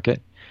mainstream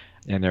market.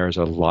 And there's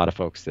a lot of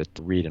folks that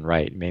read and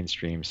write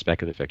mainstream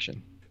speculative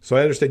fiction. So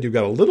I understand you've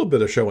got a little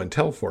bit of show and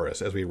tell for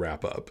us as we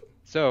wrap up.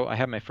 So I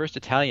have my first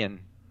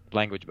Italian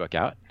language book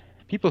out.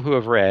 People who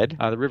have read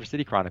the River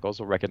City Chronicles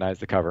will recognize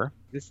the cover.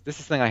 This is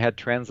something I had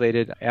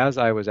translated as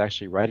I was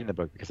actually writing the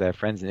book because I have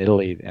friends in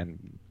Italy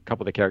and a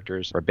couple of the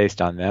characters are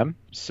based on them.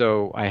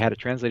 So I had it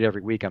translated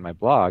every week on my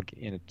blog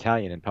in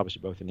Italian and published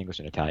it both in English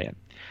and Italian.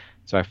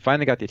 So I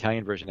finally got the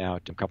Italian version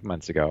out a couple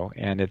months ago,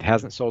 and it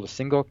hasn't sold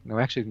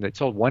actually it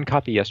sold one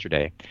copy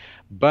yesterday,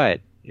 but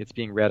it's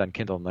being read on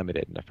Kindle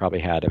Unlimited, and I've probably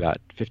had about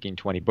 15,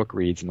 20 book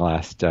reads in the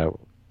last 2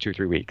 or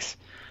 3 weeks.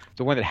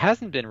 The one that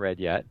hasn't been read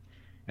yet,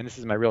 and this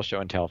is my real show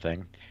and tell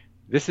thing,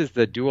 this is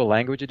the dual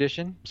language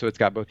edition, so it's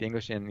got both the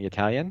English and the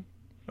Italian.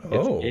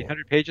 Oh. It's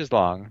 800 pages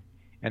long,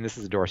 and this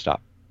is a doorstop.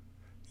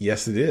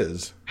 Yes, it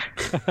is.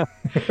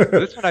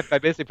 This one I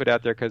basically put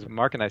out there because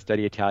Mark and I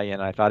study Italian,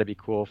 and I thought it'd be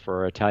cool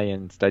for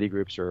Italian study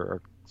groups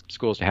or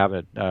schools to have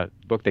a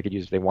book they could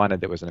use if they wanted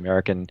that was an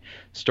American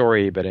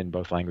story but in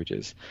both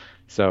languages.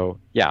 So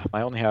yeah,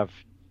 I only have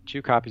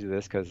 2 copies of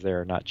this because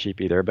they're not cheap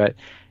either, but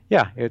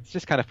yeah, it's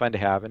just kind of fun to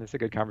have, and it's a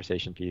good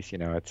conversation piece.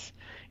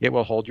 It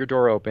will hold your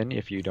door open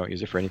if you don't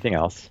use it for anything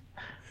else.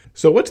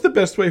 So what's the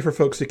best way for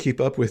folks to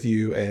keep up with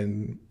you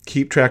and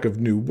keep track of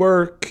new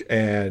work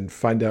and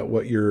find out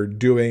what you're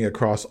doing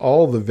across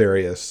all the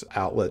various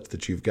outlets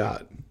that you've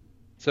got?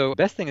 So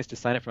best thing is to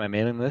sign up for my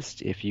mailing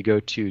list. If you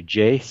go to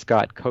J.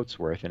 Scott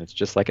Coatsworth, and it's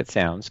just like it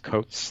sounds,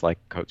 coats like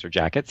coats or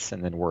jackets,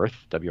 and then worth,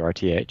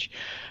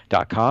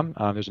 WRTH.com.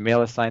 There's a mail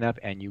list sign up,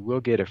 and you will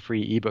get a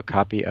free ebook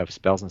copy of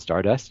Spells and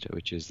Stardust,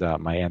 which is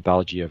my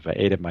anthology of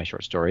 8 of my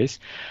short stories.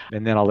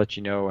 And then I'll let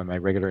you know in my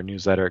regular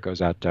newsletter, it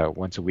goes out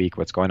once a week,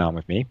 what's going on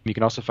with me. You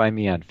can also find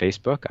me on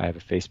Facebook. I have a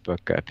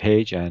Facebook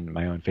page and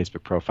my own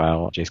Facebook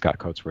profile, J. Scott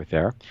Coatsworth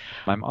there.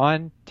 I'm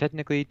on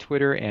technically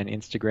Twitter and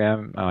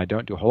Instagram. I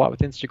don't do a whole lot with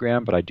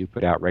Instagram, but I do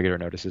put out regular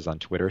notices on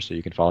Twitter, so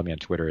you can follow me on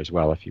Twitter as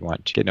well if you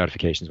want to get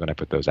notifications when I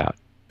put those out.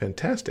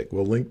 Fantastic.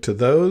 We'll link to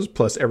those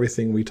plus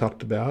everything we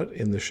talked about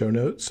in the show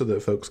notes so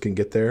that folks can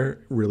get there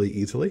really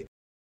easily.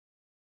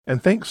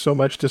 And thanks so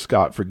much to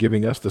Scott for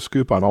giving us the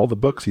scoop on all the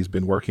books he's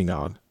been working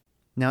on.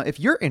 Now, if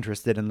you're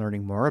interested in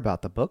learning more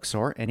about the books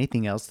or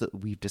anything else that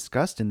we've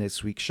discussed in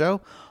this week's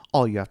show,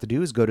 all you have to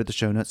do is go to the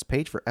show notes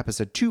page for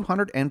episode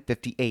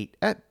 258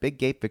 at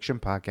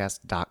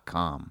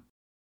biggayfictionpodcast.com.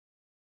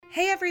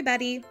 Hey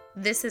everybody,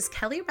 this is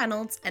Kelly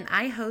Reynolds and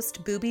I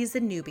host Boobies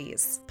and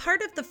Newbies,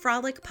 part of the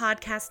Frolic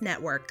Podcast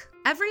Network.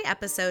 Every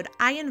episode,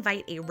 I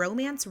invite a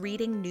romance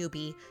reading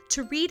newbie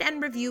to read and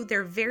review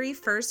their very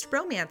first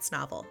romance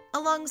novel,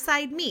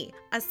 alongside me,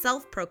 a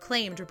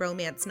self-proclaimed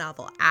romance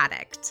novel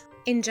addict.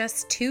 In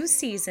just 2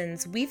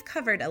 seasons, we've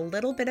covered a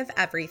little bit of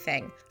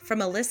everything, from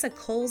Alyssa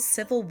Cole's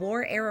Civil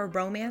War-era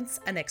romance,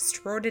 An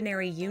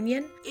Extraordinary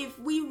Union. If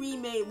we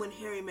remade When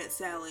Harry Met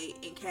Sally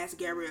and cast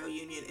Gabrielle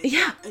Union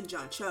and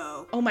John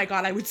Cho. Oh my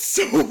god, I would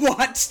so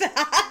watch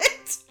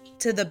that!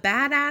 To the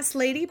badass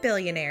lady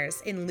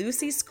billionaires in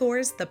Lucy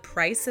Score's The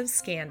Price of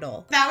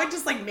Scandal. That would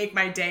just make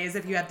my days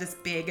if you had this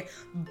big,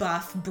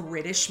 buff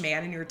British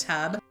man in your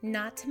tub.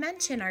 Not to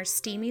mention our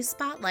steamy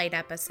spotlight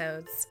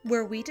episodes,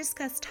 where we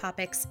discuss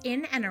topics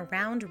in and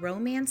around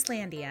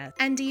Romancelandia,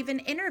 and even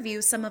interview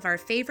some of our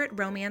favorite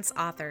romance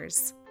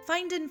authors.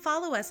 Find and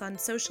follow us on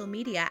social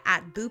media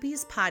at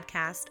Boobies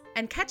Podcast,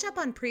 and catch up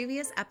on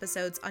previous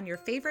episodes on your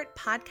favorite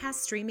podcast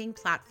streaming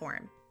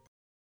platform.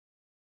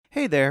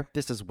 Hey there,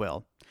 this is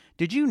Will.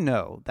 Did you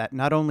know that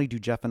not only do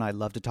Jeff and I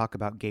love to talk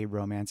about gay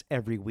romance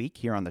every week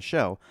here on the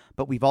show,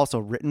 but we've also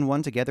written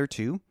one together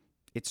too?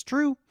 It's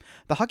true.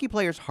 The Hockey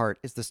Player's Heart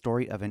is the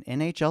story of an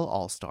NHL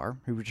All-Star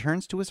who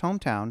returns to his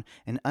hometown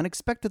and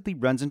unexpectedly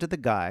runs into the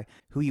guy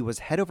who he was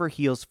head over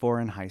heels for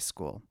in high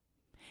school.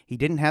 He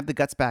didn't have the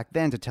guts back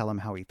then to tell him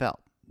how he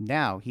felt.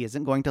 Now he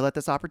isn't going to let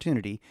this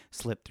opportunity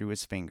slip through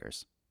his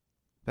fingers.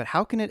 But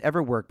how can it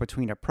ever work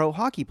between a pro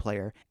hockey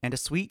player and a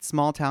sweet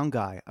small-town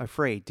guy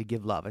afraid to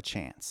give love a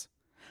chance?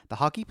 The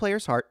Hockey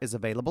Player's Heart is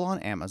available on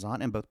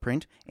Amazon in both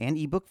print and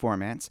ebook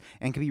formats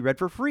and can be read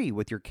for free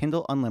with your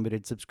Kindle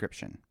Unlimited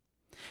subscription.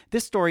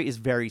 This story is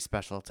very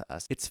special to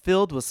us. It's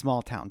filled with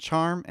small-town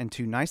charm and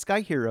 2 nice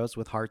guy heroes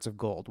with hearts of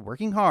gold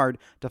working hard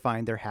to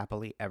find their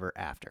happily ever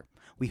after.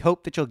 We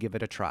hope that you'll give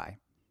it a try.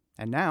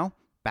 And now,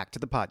 back to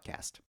the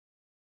podcast.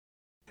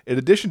 In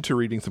addition to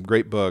reading some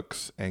great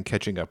books and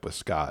catching up with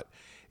Scott,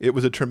 it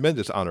was a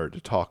tremendous honor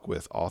to talk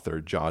with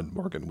author John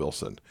Morgan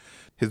Wilson.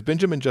 His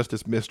Benjamin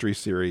Justice Mystery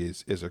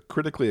Series is a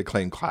critically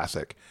acclaimed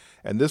classic,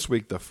 and this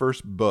week the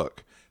first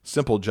book,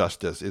 Simple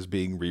Justice, is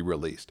being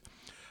re-released.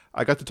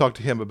 I got to talk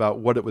to him about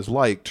what it was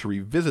like to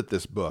revisit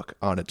this book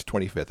on its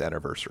 25th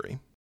anniversary.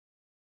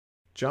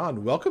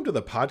 John, welcome to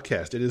the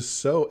podcast. It is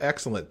so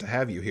excellent to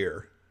have you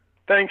here.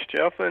 Thanks,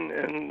 Jeff, and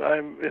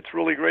it's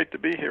really great to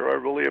be here. I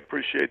really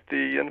appreciate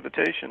the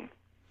invitation.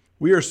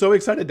 We are so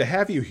excited to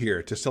have you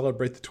here to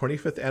celebrate the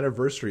 25th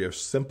anniversary of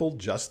Simple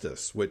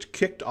Justice, which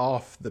kicked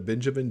off the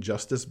Benjamin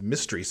Justice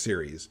Mystery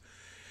Series.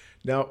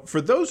 Now, for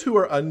those who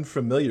are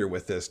unfamiliar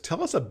with this,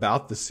 tell us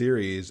about the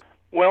series.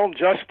 Well,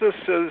 Justice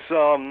is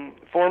a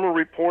former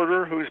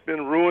reporter who's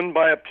been ruined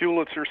by a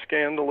Pulitzer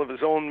scandal of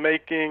his own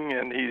making,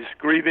 and he's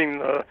grieving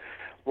the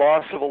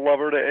loss of a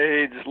lover to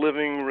AIDS,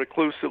 living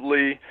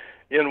reclusively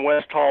in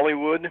West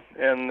Hollywood,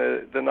 and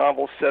the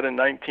novel's set in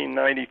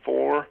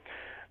 1994.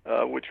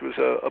 Which was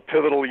a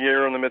pivotal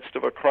year in the midst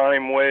of a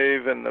crime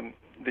wave and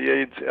the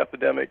AIDS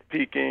epidemic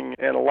peaking,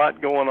 and a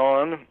lot going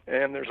on.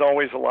 And there's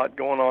always a lot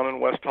going on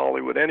in West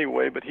Hollywood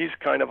anyway, but he's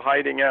kind of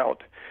hiding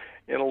out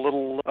in a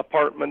little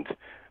apartment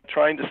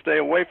trying to stay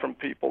away from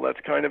people.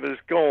 That's kind of his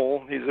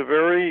goal. He's a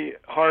very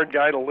hard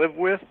guy to live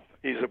with.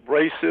 He's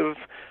abrasive,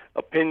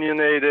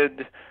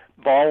 opinionated,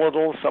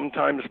 volatile,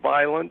 sometimes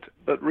violent,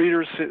 but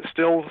readers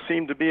still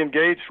seem to be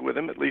engaged with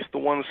him, at least the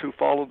ones who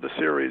followed the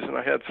series, and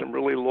I had some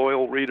really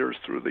loyal readers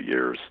through the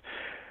years.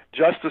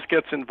 Justice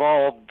gets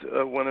involved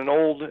when an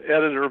old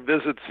editor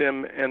visits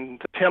him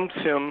and tempts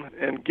him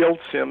and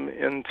guilts him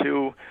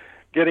into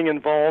getting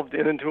involved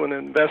into an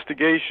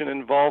investigation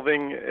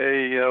involving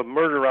a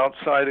murder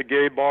outside a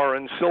gay bar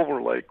in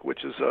Silver Lake,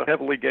 which is a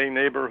heavily gay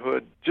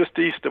neighborhood just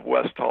east of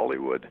West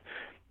Hollywood.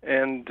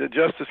 And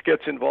Justice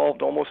gets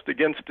involved almost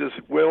against his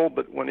will,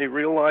 but when he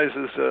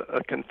realizes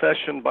a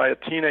confession by a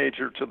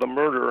teenager to the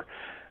murder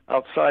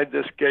outside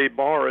this gay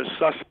bar is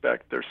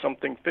suspect, there's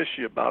something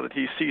fishy about it.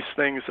 He sees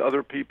things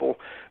other people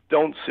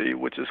don't see,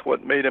 which is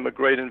what made him a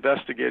great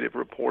investigative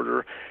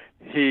reporter.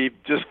 He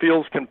just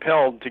feels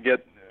compelled to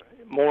get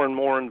more and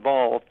more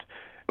involved,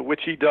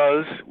 which he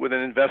does with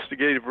an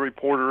investigative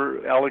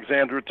reporter,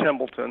 Alexandra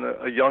Templeton,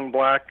 a young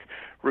black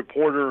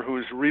reporter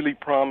who's really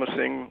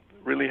promising,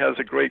 really has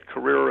a great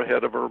career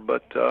ahead of her,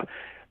 but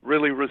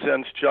really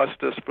resents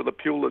justice for the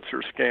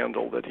Pulitzer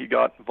scandal that he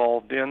got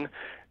involved in.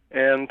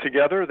 And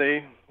together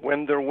they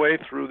wend their way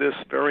through this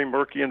very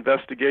murky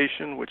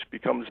investigation, which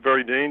becomes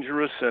very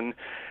dangerous. And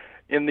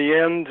in the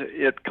end,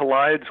 it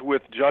collides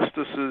with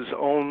Justice's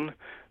own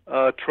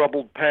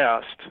troubled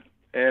past.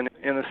 And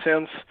in a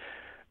sense,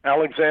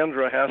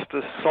 Alexandra has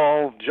to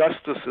solve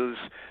Justice's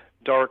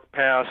dark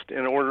past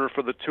in order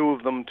for the two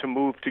of them to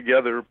move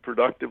together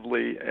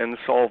productively and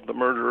solve the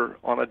murder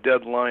on a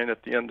deadline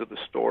at the end of the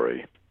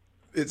story.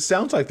 It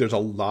sounds like there's a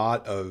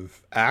lot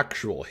of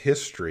actual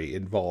history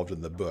involved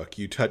in the book.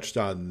 You touched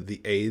on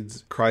the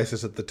AIDS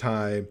crisis at the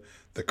time,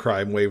 the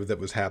crime wave that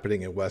was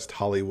happening in West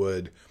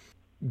Hollywood.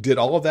 Did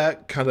all of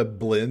that kind of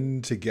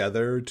blend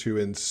together to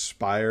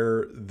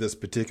inspire this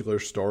particular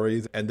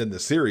story and then the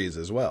series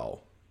as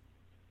well?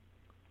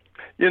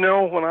 You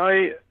know, when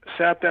I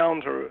sat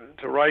down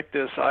to write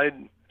this,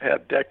 I'd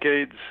had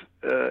decades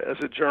as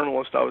a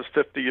journalist. I was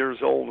 50 years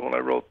old when I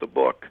wrote the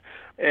book.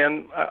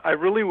 And I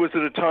really was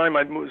at a time,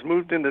 I was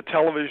moved into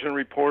television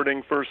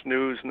reporting, first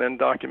news, and then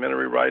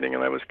documentary writing,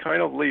 and I was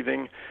kind of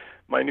leaving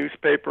my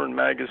newspaper and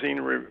magazine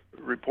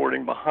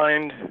reporting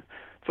behind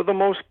for the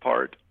most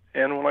part.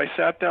 And when I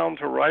sat down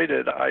to write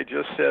it, I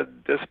just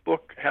said, this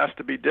book has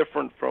to be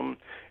different from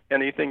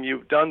anything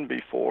you've done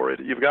before.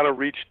 You've got to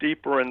reach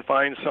deeper and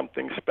find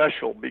something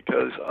special,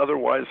 because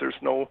otherwise there's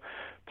no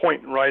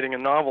point in writing a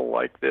novel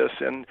like this.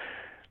 And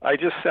I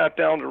just sat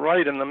down to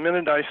write, and the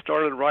minute I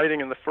started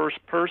writing in the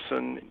first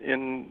person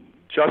in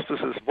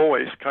Justice's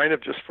voice, kind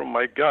of just from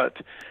my gut,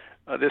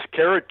 this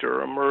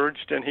character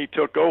emerged and he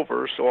took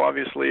over. So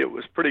obviously it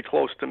was pretty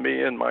close to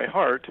me in my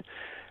heart.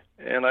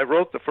 And I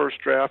wrote the first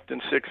draft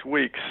in 6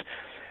 weeks.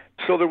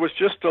 So there was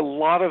just a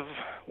lot of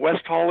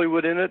West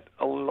Hollywood in it,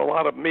 a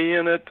lot of me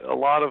in it, a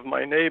lot of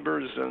my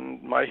neighbors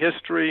and my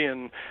history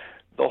and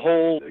the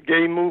whole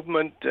gay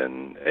movement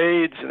and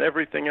AIDS and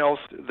everything else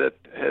that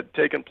had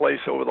taken place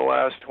over the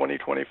last 20,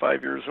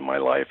 25 years of my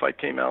life. I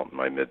came out in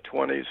my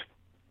mid-20s.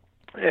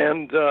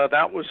 And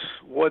that was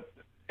what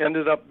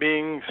ended up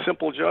being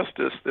Simple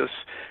Justice, this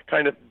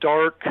kind of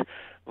dark,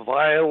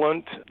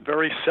 violent,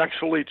 very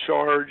sexually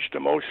charged,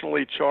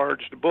 emotionally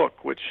charged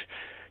book, which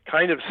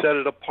kind of set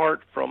it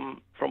apart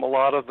from a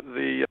lot of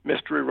the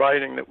mystery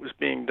writing that was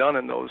being done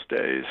in those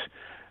days,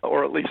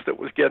 or at least that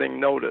was getting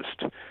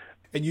noticed.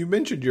 And you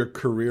mentioned your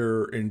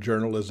career in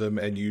journalism,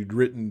 and you'd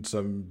written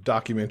some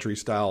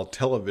documentary-style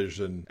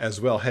television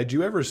as well. Had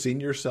you ever seen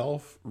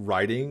yourself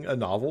writing a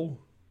novel?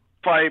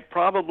 If I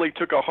probably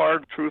took a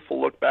hard, truthful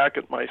look back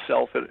at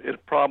myself,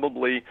 it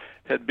probably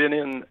had been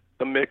in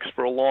the mix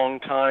for a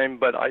long time,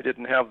 but I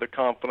didn't have the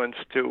confidence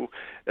to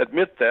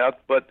admit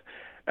that. But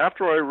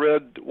after I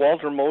read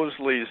Walter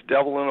Mosley's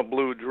Devil in a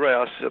Blue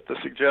Dress at the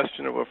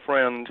suggestion of a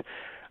friend,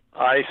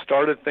 I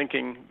started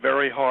thinking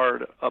very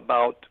hard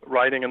about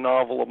writing a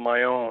novel of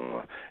my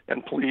own.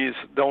 And please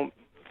don't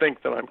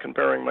think that I'm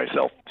comparing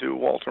myself to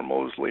Walter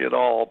Mosley at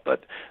all,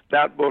 but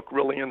that book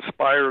really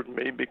inspired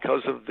me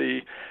because of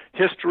the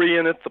history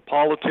in it, the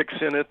politics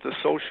in it, the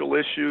social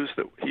issues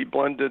that he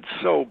blended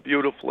so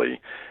beautifully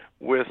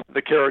with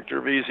the character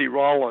of E.Z.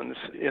 Rawlins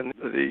in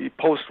the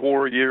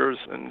post-war years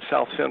in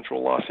South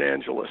Central Los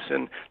Angeles.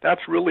 And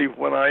that's really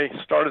when I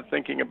started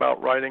thinking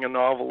about writing a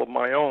novel of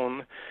my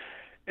own.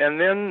 And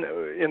then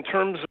in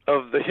terms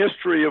of the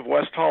history of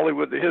West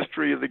Hollywood, the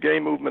history of the gay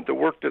movement that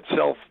worked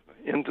itself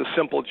into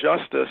Simple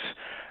Justice,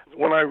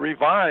 when I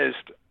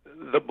revised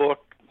the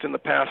book in the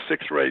past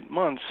 6 or 8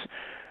 months,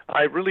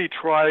 I really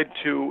tried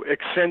to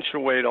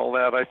accentuate all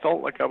that. I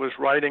felt like I was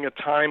writing a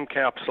time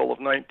capsule of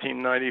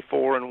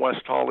 1994 in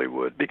West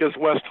Hollywood, because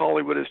West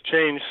Hollywood has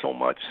changed so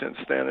much since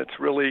then. It's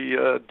really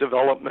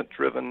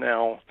development-driven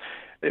now.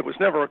 It was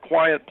never a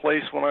quiet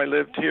place when I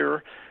lived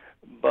here,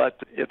 but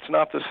it's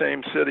not the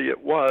same city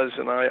it was,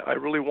 and I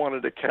really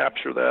wanted to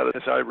capture that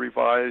as I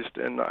revised,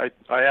 and I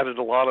added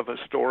a lot of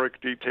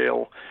historic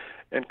detail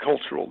and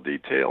cultural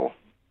detail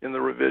in the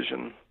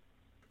revision.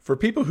 For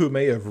people who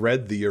may have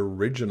read the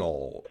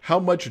original, how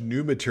much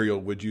new material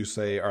would you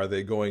say are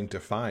they going to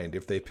find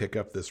if they pick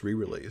up this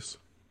re-release?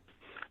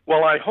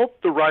 Well, I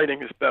hope the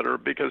writing is better,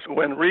 because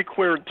when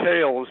Requeered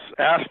Tales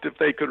asked if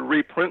they could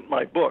reprint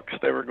my books,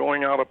 they were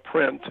going out of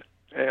print,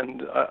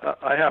 and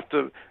I have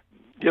to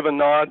give a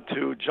nod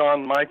to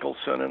John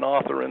Michelson, an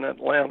author in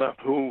Atlanta,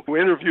 who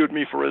interviewed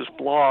me for his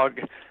blog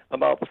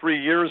about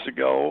 3 years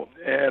ago,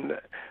 and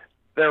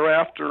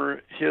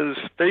thereafter his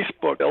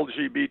Facebook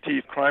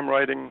LGBT crime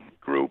writing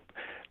group,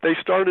 they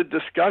started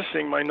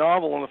discussing my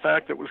novel and the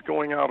fact that it was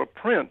going out of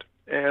print,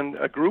 and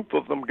a group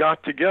of them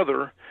got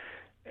together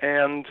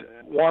and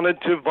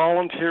wanted to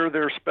volunteer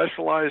their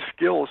specialized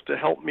skills to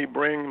help me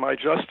bring my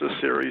Justice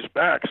series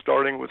back,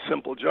 starting with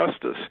Simple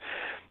Justice.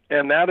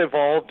 And that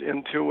evolved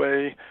into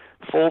a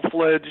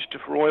full-fledged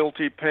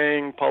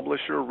royalty-paying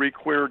publisher,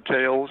 Requeered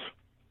Tales,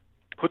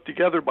 put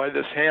together by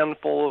this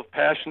handful of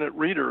passionate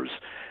readers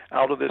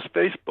out of this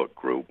Facebook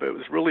group. It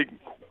was really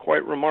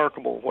quite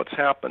remarkable what's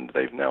happened.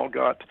 They've now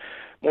got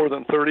more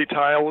than 30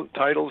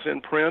 titles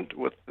in print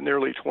with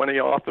nearly 20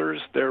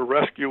 authors. They're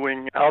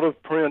rescuing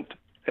out-of-print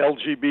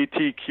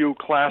LGBTQ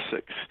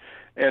classics.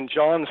 And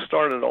John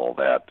started all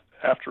that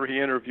after he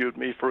interviewed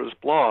me for his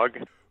blog.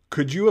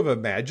 Could you have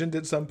imagined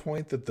at some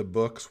point that the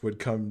books would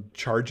come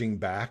charging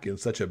back in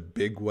such a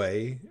big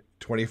way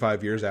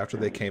 25 years after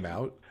they came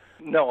out?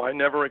 No, I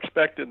never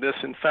expected this.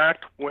 In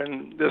fact,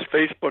 when this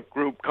Facebook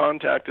group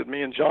contacted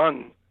me, and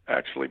John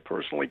actually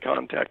personally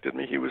contacted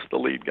me, he was the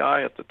lead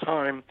guy at the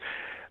time,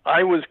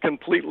 I was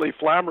completely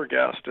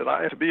flabbergasted.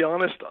 To be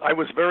honest, I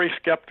was very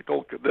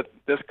skeptical that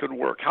this could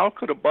work. How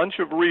could a bunch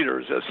of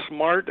readers, as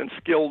smart and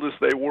skilled as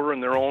they were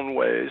in their own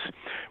ways,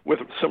 with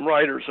some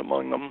writers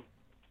among them,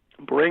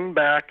 bring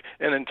back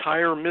an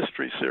entire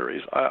mystery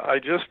series? I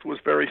just was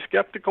very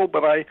skeptical,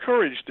 but I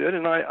encouraged it,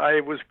 and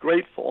I was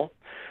grateful.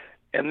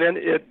 And then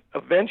it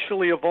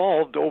eventually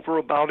evolved over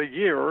about a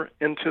year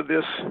into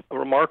this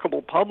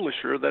remarkable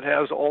publisher that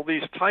has all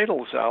these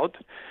titles out,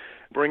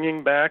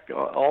 bringing back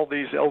all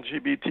these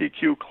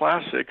LGBTQ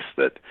classics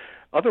that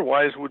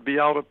otherwise would be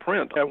out of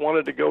print. I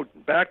wanted to go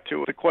back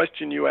to the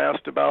question you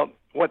asked about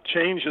what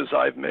changes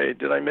I've made.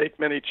 Did I make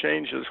many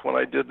changes when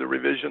I did the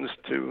revisions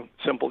to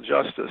Simple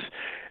Justice?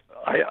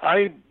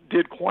 I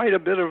did quite a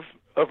bit of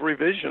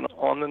revision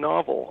on the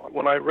novel.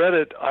 When I read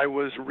it, I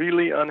was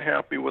really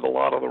unhappy with a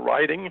lot of the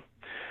writing.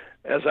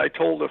 As I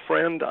told a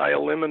friend, I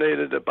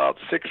eliminated about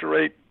 6 or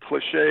 8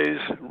 cliches,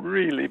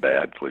 really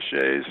bad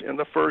cliches, in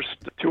the first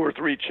 2 or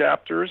 3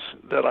 chapters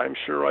that I'm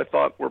sure I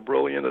thought were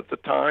brilliant at the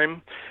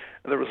time.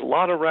 There was a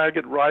lot of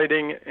ragged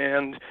writing,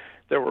 and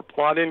there were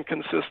plot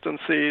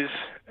inconsistencies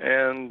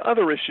and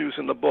other issues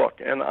in the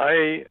book. And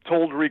I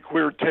told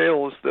Requeered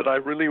Tales that I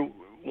really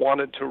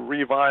wanted to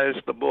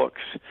revise the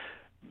books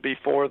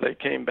before they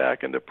came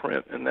back into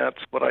print, and that's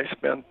what I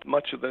spent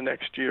much of the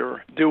next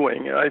year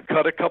doing. I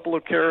cut a couple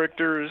of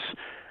characters.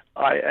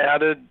 I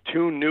added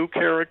 2 new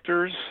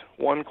characters,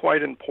 one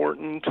quite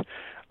important.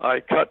 I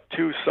cut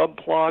 2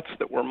 subplots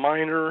that were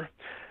minor.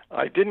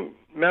 I didn't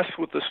mess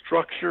with the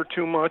structure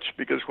too much,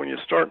 because when you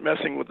start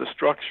messing with the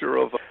structure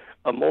of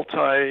a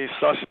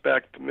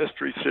multi-suspect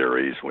mystery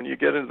series, when you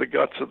get into the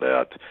guts of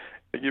that,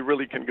 you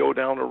really can go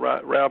down a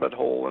rabbit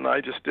hole, and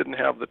I just didn't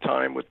have the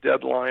time with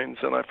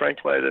deadlines, and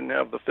frankly, I didn't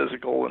have the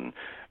physical and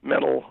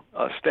mental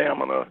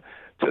stamina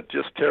to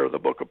just tear the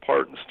book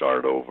apart and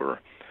start over.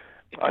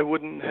 I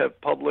wouldn't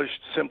have published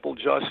Simple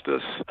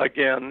Justice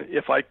again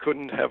if I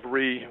couldn't have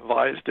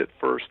revised it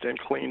first and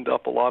cleaned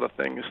up a lot of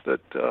things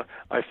that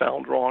I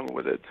found wrong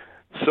with it.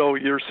 So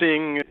you're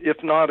seeing,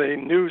 if not a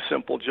new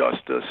Simple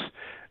Justice,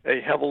 a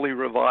heavily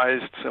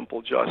revised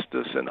Simple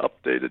Justice and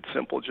updated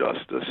Simple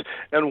Justice.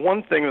 And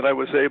one thing that I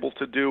was able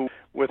to do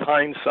with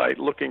hindsight,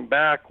 looking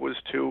back, was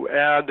to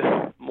add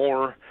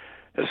more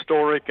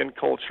historic and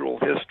cultural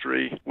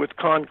history with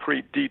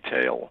concrete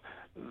detail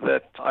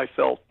that I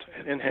felt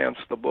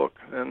enhanced the book.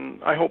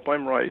 And I hope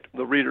I'm right.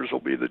 The readers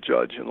will be the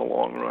judge in the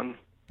long run.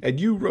 And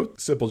you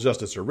wrote Simple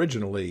Justice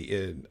originally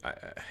in,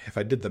 if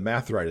I did the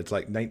math right, it's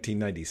like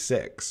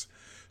 1996.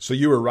 So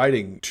you were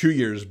writing 2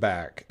 years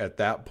back at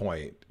that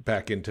point,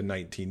 back into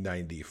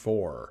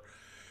 1994.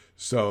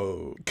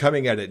 So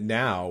coming at it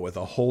now with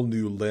a whole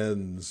new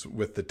lens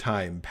with the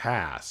time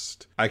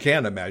past, I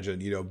can't imagine,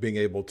 being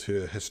able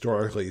to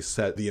historically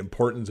set the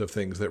importance of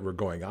things that were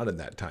going on in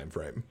that time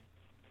frame.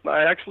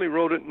 I actually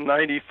wrote it in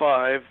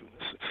 95,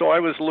 so I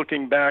was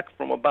looking back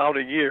from about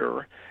a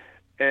year.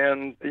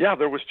 And yeah,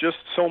 there was just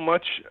so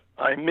much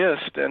I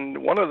missed.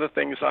 And one of the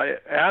things I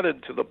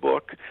added to the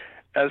book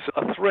as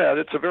a thread,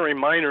 it's a very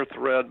minor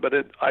thread, but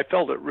I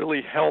felt it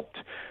really helped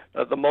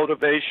the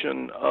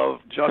motivation of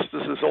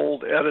Justice's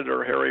old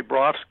editor, Harry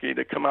Brodsky,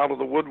 to come out of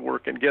the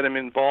woodwork and get him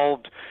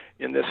involved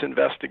in this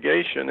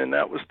investigation, and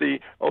that was the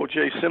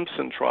O.J.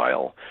 Simpson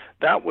trial.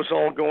 That was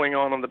all going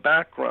on in the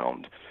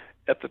background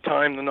at the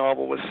time the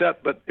novel was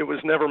set, but it was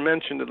never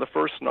mentioned in the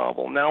first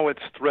novel. Now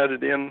it's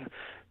threaded in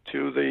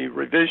to the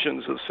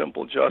revisions of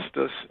Simple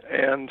Justice,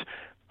 and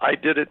I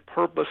did it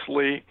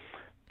purposely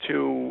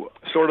to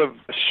sort of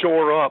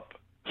shore up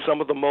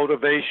some of the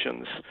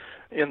motivations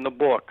in the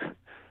book.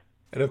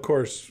 And of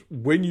course,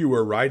 when you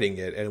were writing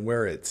it and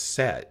where it's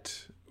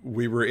set,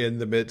 we were in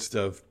the midst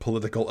of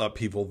political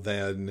upheaval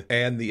then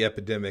and the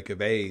epidemic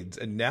of AIDS.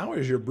 And now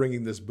as you're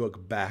bringing this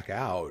book back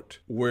out,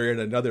 we're in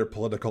another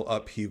political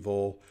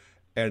upheaval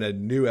and a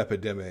new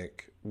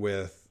epidemic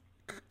with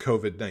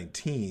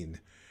COVID-19.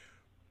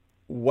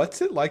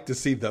 What's it like to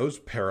see those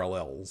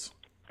parallels?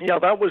 Yeah,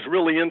 that was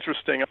really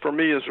interesting for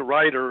me as a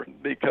writer,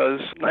 because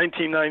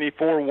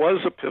 1994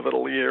 was a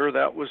pivotal year.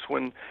 That was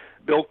when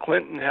Bill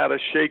Clinton had a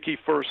shaky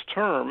first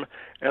term,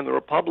 and the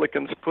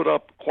Republicans put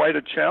up quite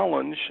a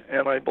challenge,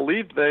 and I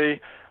believe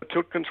they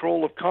took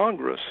control of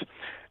Congress.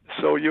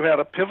 So you had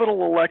a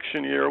pivotal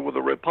election year with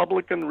a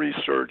Republican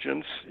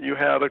resurgence. You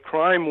had a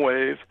crime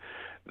wave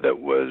that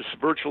was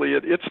virtually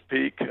at its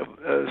peak,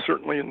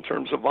 certainly in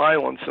terms of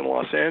violence in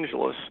Los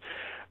Angeles.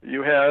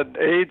 You had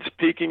AIDS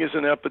peaking as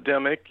an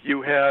epidemic.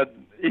 You had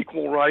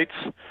equal rights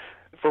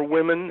for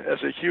women as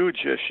a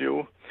huge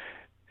issue.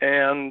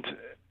 And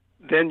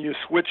then you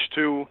switch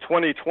to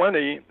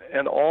 2020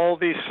 and all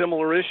these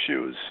similar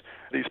issues,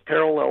 these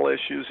parallel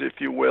issues,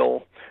 if you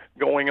will,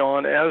 going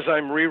on as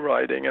I'm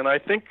rewriting. And I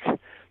think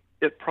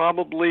it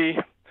probably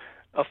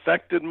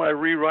affected my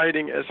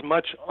rewriting as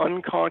much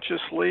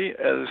unconsciously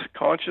as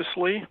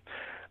consciously.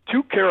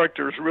 Two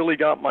characters really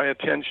got my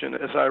attention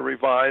as I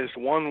revised.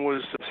 One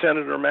was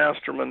Senator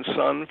Masterman's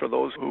son, for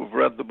those who've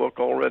read the book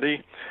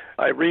already.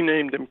 I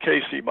renamed him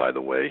Casey, by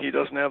the way. He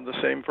doesn't have the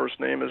same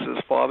first name as his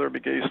father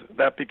because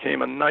that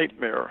became a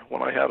nightmare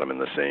when I had him in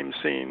the same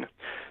scene,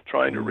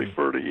 trying to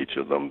refer to each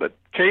of them. But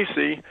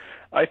Casey,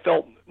 I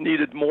felt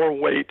needed more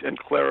weight and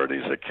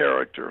clarity as a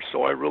character,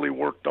 so I really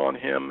worked on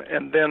him.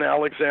 And then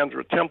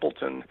Alexandra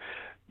Templeton,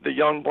 the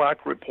young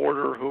black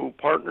reporter who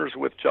partners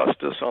with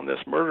Justice on this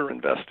murder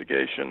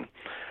investigation,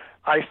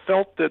 I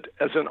felt that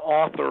as an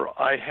author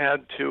I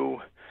had to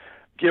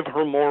give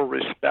her more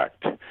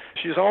respect.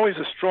 She's always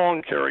a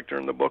strong character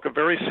in the book, a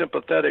very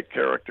sympathetic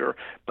character,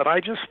 but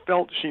I just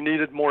felt she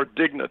needed more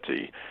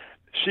dignity.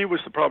 She was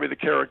probably the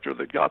character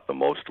that got the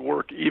most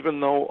work, even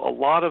though a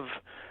lot of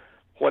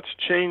what's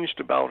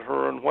changed about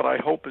her and what I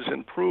hope is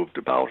improved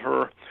about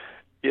her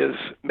is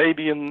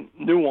maybe in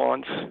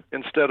nuance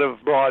instead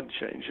of broad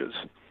changes.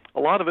 A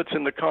lot of it's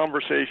in the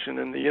conversation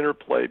and the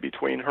interplay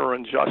between her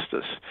and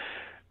Justice.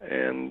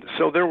 And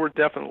so there were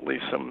definitely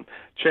some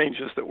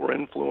changes that were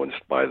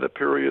influenced by the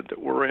period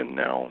that we're in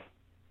now.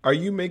 Are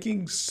you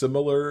making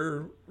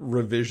similar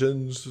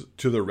revisions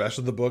to the rest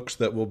of the books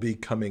that will be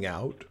coming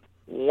out?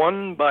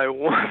 One by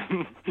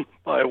one,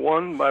 I'm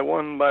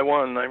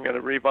going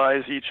to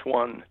revise each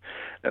one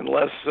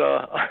unless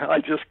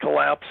I just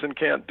collapse and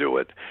can't do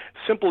it.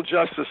 Simple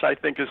Justice, I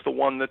think, is the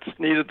one that's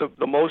needed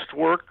the most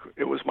work.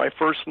 It was my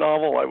first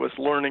novel. I was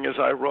learning as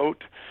I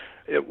wrote.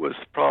 It was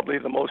probably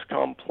the most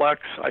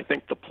complex. I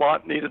think the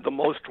plot needed the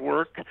most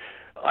work.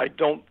 I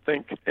don't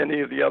think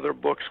any of the other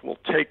books will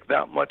take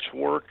that much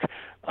work.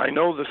 I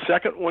know the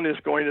second one is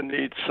going to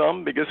need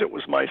some because it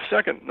was my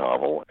second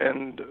novel,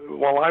 and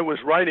while I was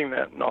writing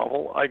that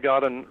novel, I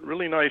got a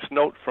really nice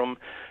note from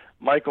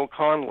Michael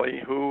Conley,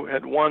 who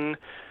had won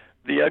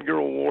the Edgar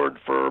Award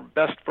for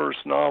Best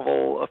First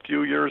Novel a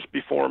few years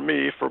before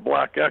me for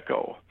Black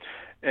Echo.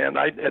 And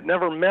I had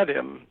never met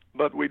him,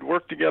 but we'd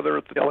worked together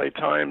at the LA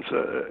Times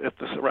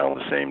around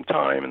the same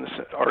time, and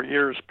our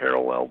years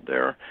paralleled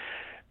there.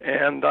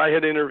 And I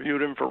had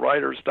interviewed him for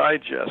Writer's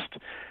Digest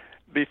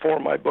before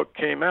my book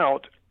came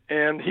out,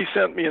 and he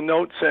sent me a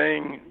note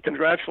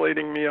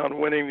congratulating me on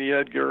winning the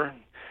Edgar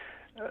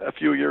a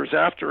few years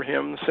after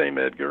him, same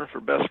Edgar for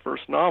Best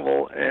First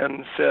Novel,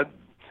 and said,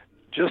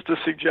 just a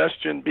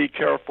suggestion, be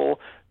careful.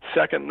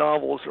 Second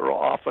novels are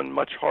often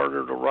much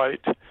harder to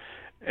write,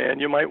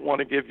 and you might want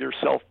to give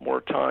yourself more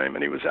time.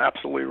 And he was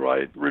absolutely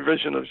right.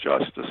 Revision of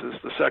Justice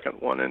is the second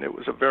one, and it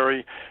was a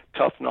very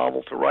tough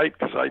novel to write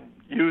because I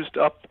used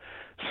up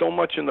so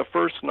much in the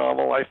first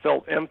novel I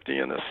felt empty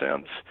in a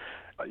sense.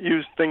 I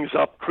used things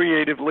up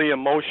creatively,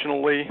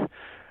 emotionally,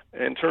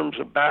 in terms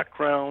of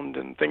background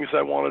and things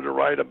I wanted to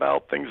write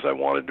about, things I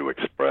wanted to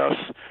express,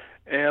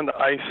 and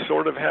I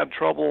sort of had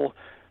trouble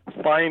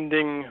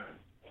finding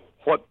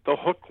what the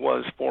hook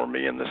was for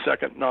me in the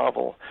second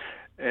novel,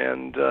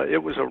 and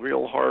it was a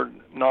real hard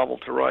novel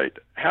to write.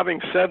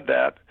 Having said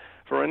that,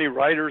 for any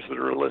writers that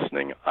are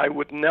listening, I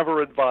would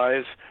never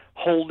advise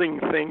holding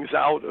things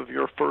out of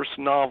your first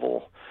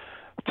novel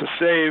to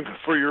save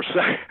for your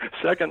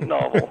second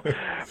novel,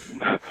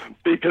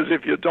 because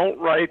if you don't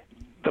write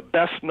the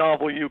best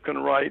novel you can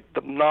write,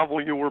 the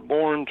novel you were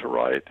born to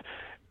write,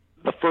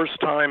 the first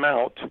time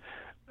out,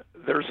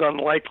 there's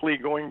unlikely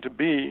going to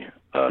be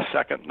a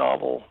second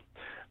novel.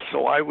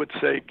 So I would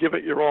say give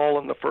it your all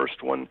in the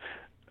first one,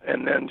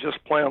 and then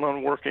just plan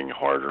on working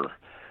harder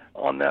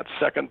on that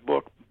second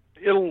book.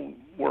 It'll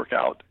work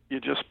out.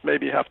 You just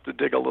maybe have to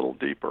dig a little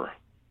deeper.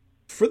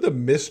 For the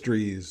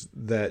mysteries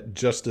that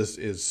Justice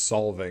is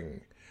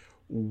solving,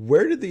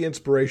 where did the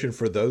inspiration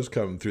for those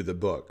come through the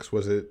books?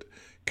 Was it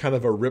kind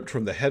of a ripped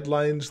from the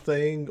headlines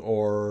thing,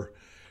 or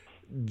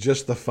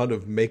just the fun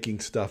of making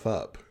stuff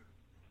up?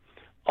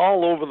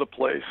 All over the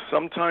place.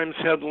 Sometimes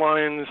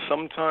headlines,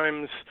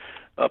 sometimes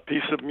a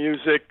piece of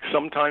music,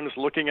 sometimes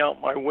looking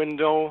out my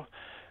window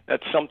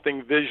at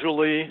something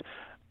visually.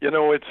 You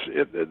know,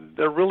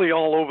 they're really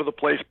all over the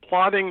place.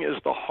 Plotting is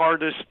the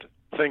hardest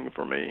thing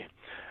for me.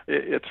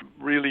 It's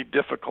really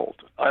difficult.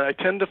 I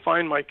tend to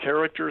find my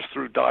characters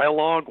through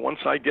dialogue. Once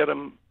I get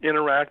them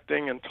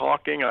interacting and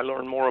talking, I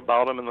learn more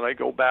about them, and then I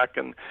go back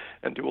and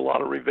do a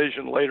lot of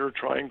revision later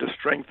trying to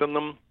strengthen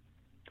them.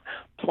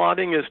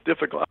 Plotting is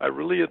difficult. I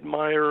really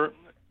admire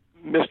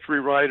mystery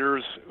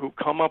writers who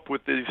come up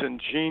with these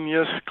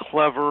ingenious,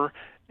 clever,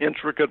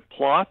 intricate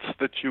plots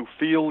that you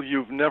feel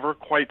you've never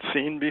quite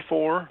seen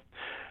before.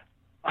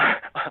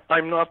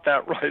 I'm not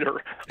that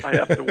writer. I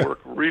have to work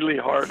really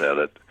hard at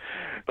it.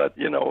 But,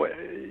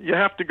 you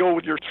have to go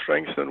with your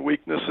strengths and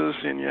weaknesses,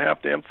 and you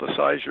have to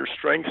emphasize your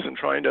strengths and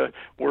trying to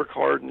work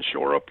hard and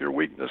shore up your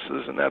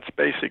weaknesses, and that's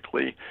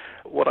basically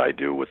what I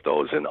do with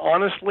those. And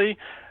honestly,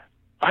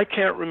 I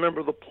can't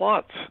remember the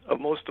plots of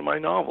most of my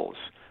novels.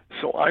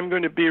 So I'm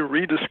going to be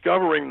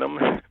rediscovering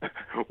them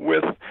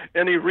with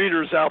any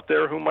readers out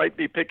there who might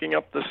be picking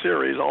up the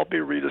series. I'll be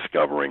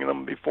rediscovering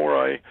them before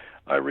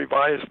I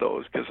revise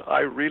those, because I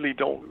really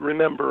don't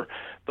remember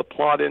the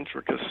plot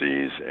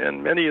intricacies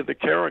and many of the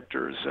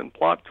characters and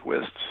plot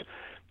twists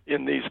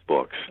in these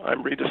books.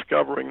 I'm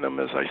rediscovering them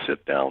as I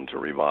sit down to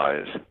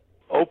revise.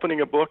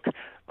 Opening a book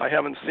I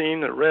haven't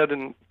seen or read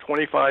in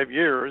 25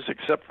 years,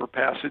 except for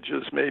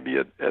passages maybe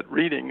at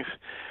readings,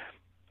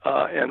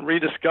 and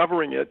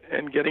rediscovering it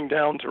and getting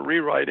down to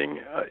rewriting,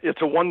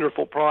 it's a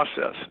wonderful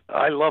process.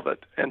 I love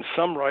it. And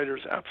some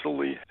writers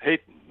absolutely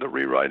hate the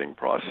rewriting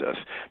process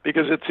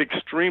because it's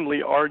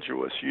extremely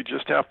arduous. You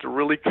just have to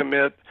really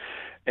commit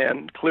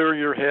and clear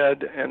your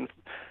head and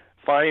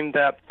find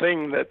that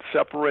thing that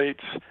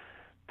separates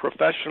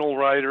professional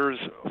writers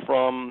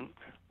from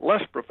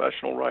less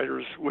professional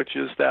writers, which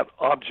is that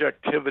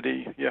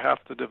objectivity you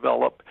have to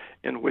develop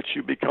in which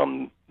you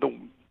become the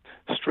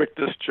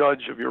strictest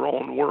judge of your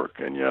own work,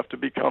 and you have to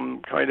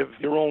become kind of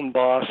your own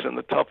boss and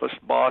the toughest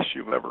boss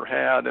you've ever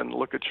had, and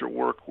look at your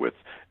work with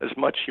as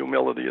much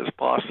humility as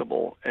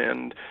possible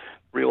and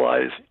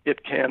realize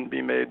it can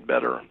be made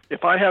better.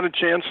 If I had a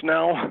chance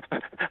now,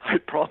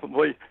 I'd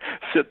probably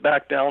sit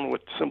back down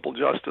with Simple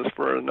Justice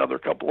for another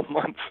couple of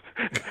months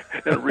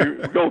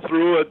and go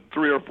through it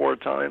 3 or 4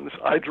 times.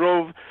 I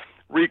drove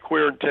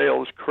Requeered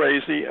Tales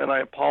crazy, and I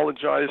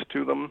apologized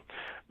to them.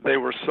 They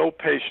were so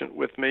patient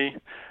with me.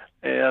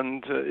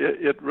 And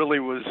it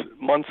really was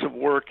months of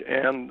work,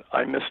 and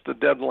I missed a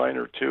deadline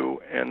or two,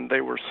 and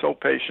they were so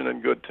patient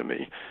and good to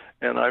me,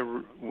 and I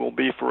will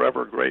be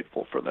forever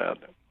grateful for that.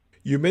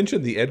 You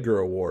mentioned the Edgar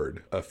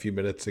Award a few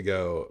minutes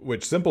ago,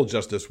 which Simple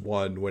Justice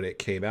won when it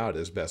came out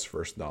as Best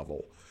First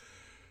Novel.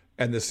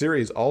 And the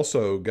series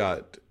also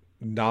got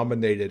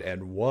nominated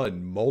and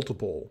won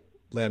multiple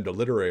Lambda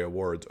Literary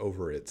Awards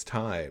over its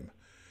time.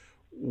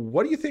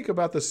 What do you think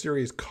about the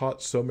series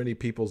caught so many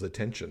people's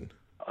attention?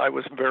 I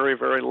was very,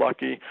 very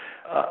lucky.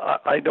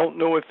 I don't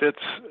know if it's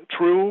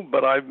true,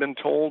 but I've been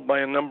told by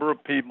a number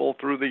of people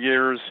through the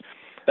years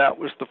that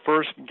was the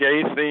first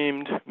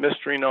gay-themed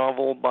mystery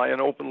novel by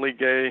an openly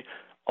gay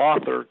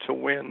author to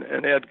win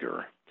an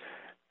Edgar.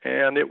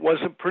 And it was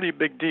a pretty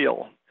big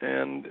deal.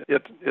 And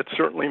it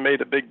certainly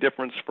made a big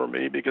difference for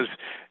me because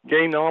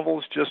gay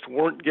novels just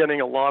weren't getting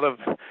a lot of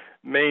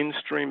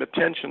mainstream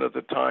attention at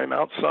the time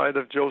outside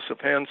of Joseph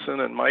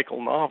Hansen and Michael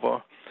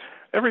Nava.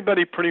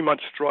 Everybody pretty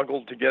much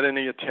struggled to get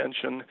any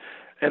attention,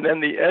 and then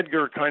the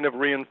Edgar kind of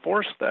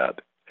reinforced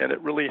that, and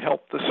it really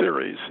helped the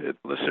series.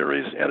 The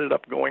series ended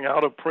up going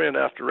out of print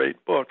after 8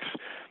 books,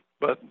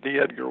 but the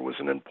Edgar was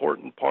an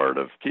important part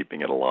of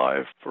keeping it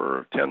alive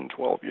for 10,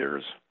 12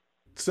 years.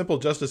 Simple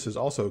Justice is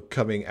also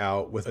coming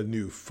out with a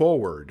new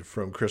foreword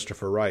from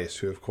Christopher Rice,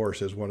 who, of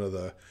course, is one of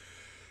the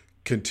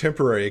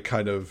contemporary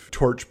kind of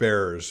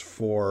torchbearers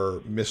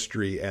for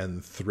mystery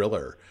and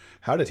thriller.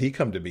 How did he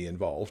come to be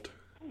involved?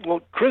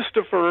 Well,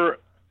 Christopher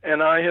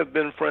and I have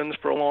been friends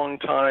for a long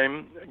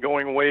time,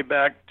 going way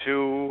back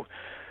to,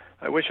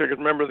 I wish I could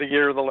remember the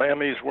year the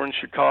Lammies were in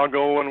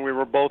Chicago, and we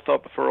were both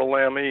up for a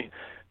Lammy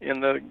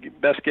in the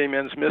Best Gay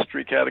Men's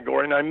Mystery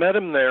category. And I met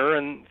him there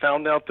and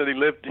found out that he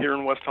lived here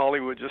in West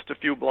Hollywood, just a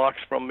few blocks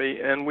from me,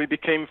 and we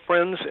became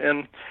friends.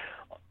 And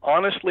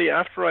honestly,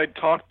 after I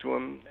talked to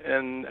him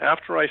and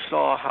after I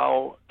saw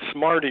how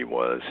smart he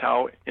was,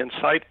 how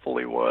insightful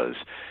he was,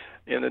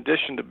 in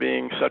addition to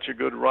being such a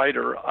good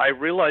writer, I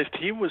realized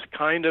he was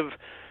kind of,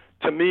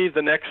 to me,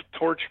 the next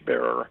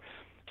torchbearer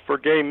for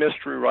gay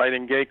mystery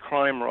writing, gay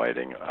crime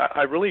writing.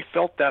 I really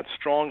felt that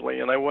strongly,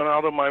 and I went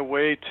out of my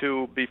way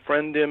to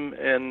befriend him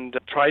and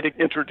try to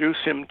introduce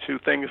him to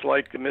things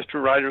like Mystery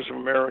Writers of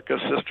America,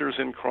 Sisters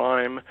in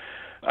Crime.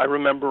 I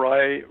remember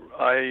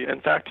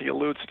in fact, he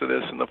alludes to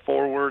this in the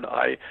foreword,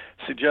 I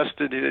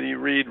suggested that he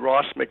read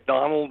Ross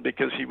MacDonald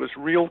because he was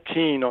real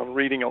keen on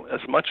reading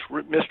as much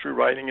mystery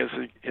writing as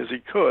he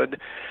could,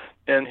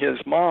 and his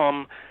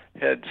mom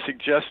had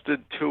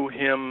suggested to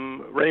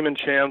him Raymond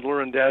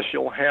Chandler and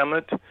Dashiell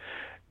Hammett,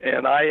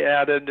 and I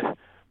added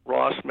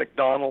Ross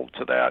MacDonald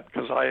to that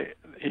because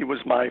he was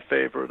my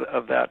favorite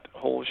of that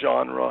whole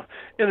genre,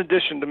 in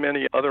addition to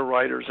many other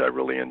writers I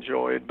really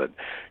enjoyed. But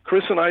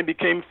Chris and I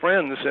became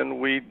friends, and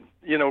we,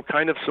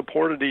 kind of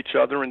supported each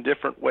other in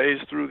different ways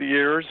through the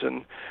years.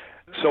 And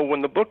so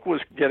when the book was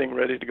getting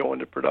ready to go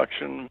into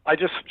production, I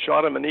just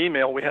shot him an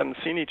email. We hadn't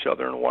seen each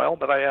other in a while,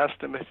 but I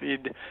asked him if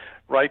he'd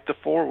write the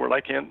foreword.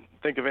 I can't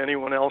think of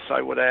anyone else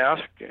I would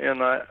ask,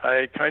 and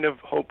I kind of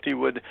hoped he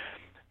would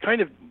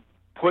kind of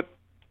put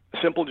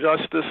Simple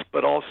Justice,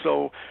 but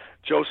also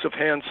Joseph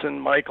Hansen,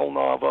 Michael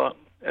Nava,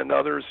 and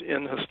others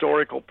in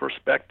historical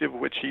perspective,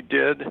 which he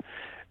did.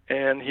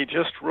 And he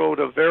just wrote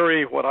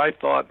what I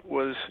thought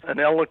was an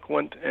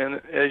eloquent and,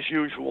 as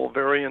usual,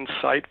 very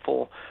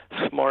insightful,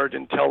 smart,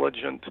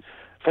 intelligent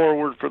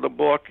forward for the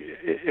book,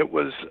 it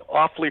was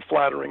awfully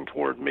flattering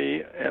toward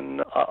me,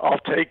 and I'll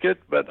take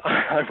it, but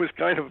I was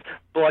kind of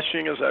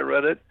blushing as I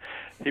read it.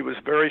 He was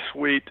very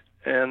sweet,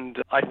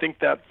 and I think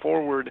that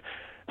forward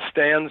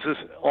stands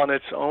on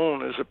its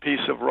own as a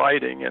piece of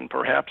writing, and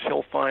perhaps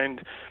he'll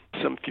find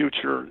some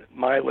future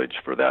mileage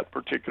for that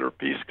particular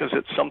piece, because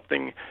it's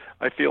something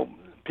I feel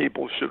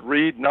people should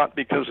read, not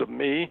because of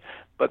me,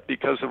 but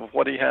because of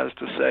what he has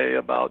to say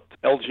about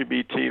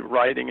LGBT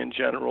writing in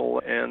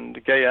general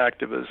and gay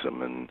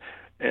activism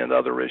and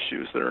other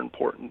issues that are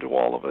important to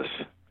all of us.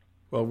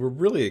 Well, we're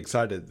really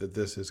excited that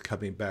this is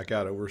coming back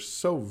out, and we're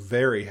so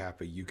very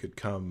happy you could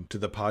come to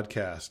the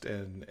podcast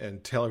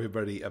and tell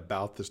everybody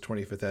about this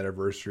 25th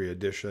anniversary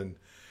edition.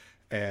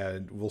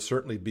 And we'll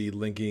certainly be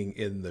linking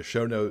in the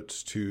show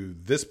notes to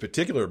this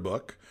particular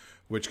book,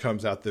 which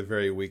comes out the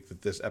very week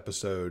that this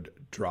episode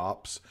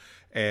drops.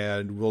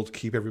 And we'll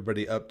keep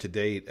everybody up to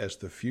date as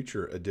the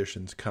future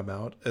editions come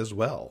out as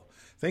well.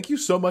 Thank you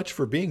so much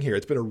for being here.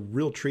 It's been a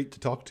real treat to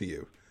talk to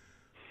you.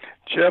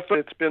 Jeff,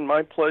 it's been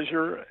my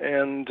pleasure,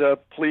 and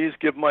please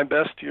give my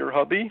best to your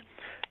hubby,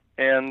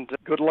 and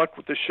good luck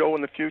with the show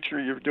in the future.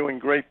 You're doing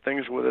great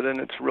things with it, and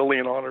it's really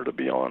an honor to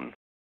be on.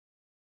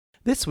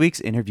 This week's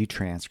interview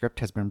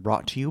transcript has been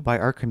brought to you by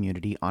our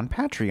community on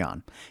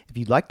Patreon. If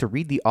you'd like to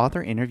read the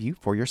author interview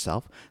for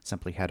yourself,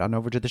 simply head on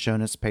over to the show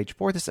notes page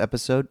for this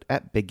episode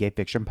at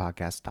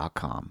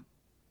biggayfictionpodcast.com.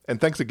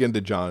 And thanks again to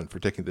John for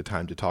taking the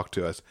time to talk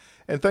to us,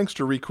 and thanks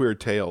to Requeer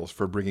Tales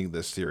for bringing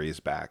this series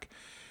back.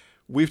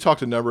 We've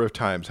talked a number of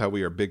times how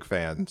we are big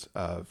fans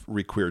of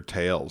Requeer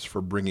Tales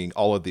for bringing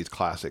all of these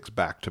classics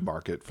back to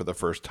market for the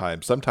first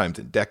time, sometimes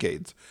in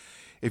decades.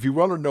 If you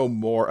want to know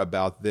more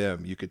about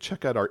them, you could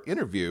check out our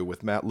interview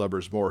with Matt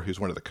Lubbers-Moore,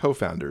 who's one of the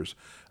co-founders,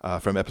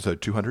 from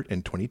episode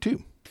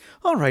 222.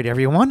 All right,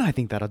 everyone. I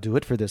think that'll do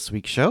it for this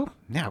week's show.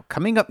 Now,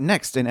 coming up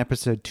next in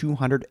episode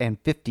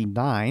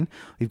 259,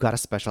 we've got a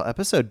special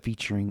episode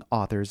featuring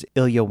authors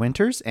Ilya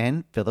Winters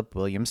and Philip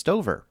William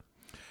Stover.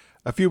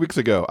 A few weeks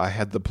ago, I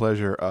had the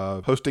pleasure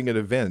of hosting an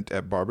event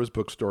at Barbara's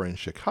Bookstore in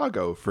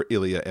Chicago for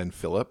Ilya and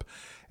Philip,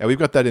 and we've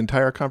got that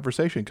entire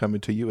conversation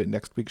coming to you in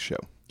next week's show.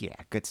 Yeah,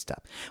 good stuff.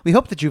 We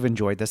hope that you've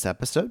enjoyed this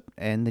episode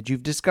and that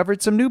you've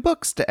discovered some new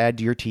books to add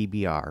to your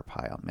TBR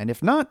pile. And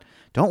if not,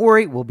 don't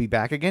worry, we'll be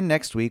back again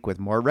next week with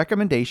more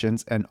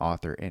recommendations and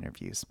author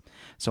interviews.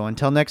 So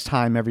until next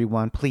time,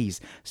 everyone, please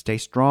stay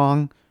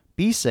strong,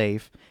 be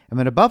safe, and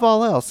then above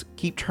all else,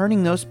 keep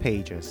turning those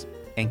pages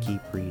and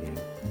keep reading.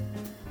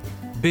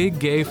 Big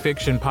Gay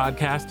Fiction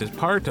Podcast is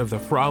part of the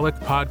Frolic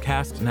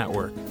Podcast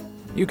Network.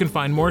 You can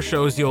find more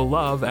shows you'll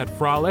love at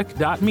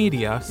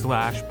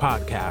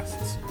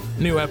frolic.media/podcasts.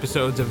 New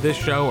episodes of this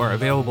show are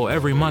available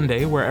every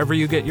Monday wherever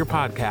you get your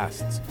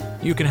podcasts.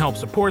 You can help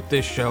support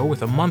this show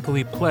with a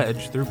monthly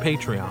pledge through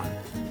Patreon.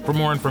 For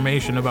more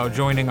information about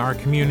joining our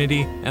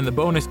community and the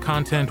bonus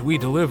content we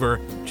deliver,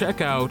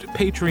 check out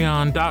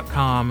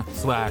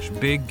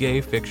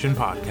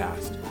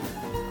patreon.com/biggayfictionpodcast.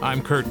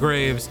 I'm Kurt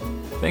Graves.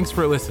 Thanks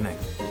for listening.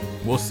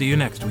 We'll see you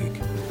next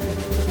week.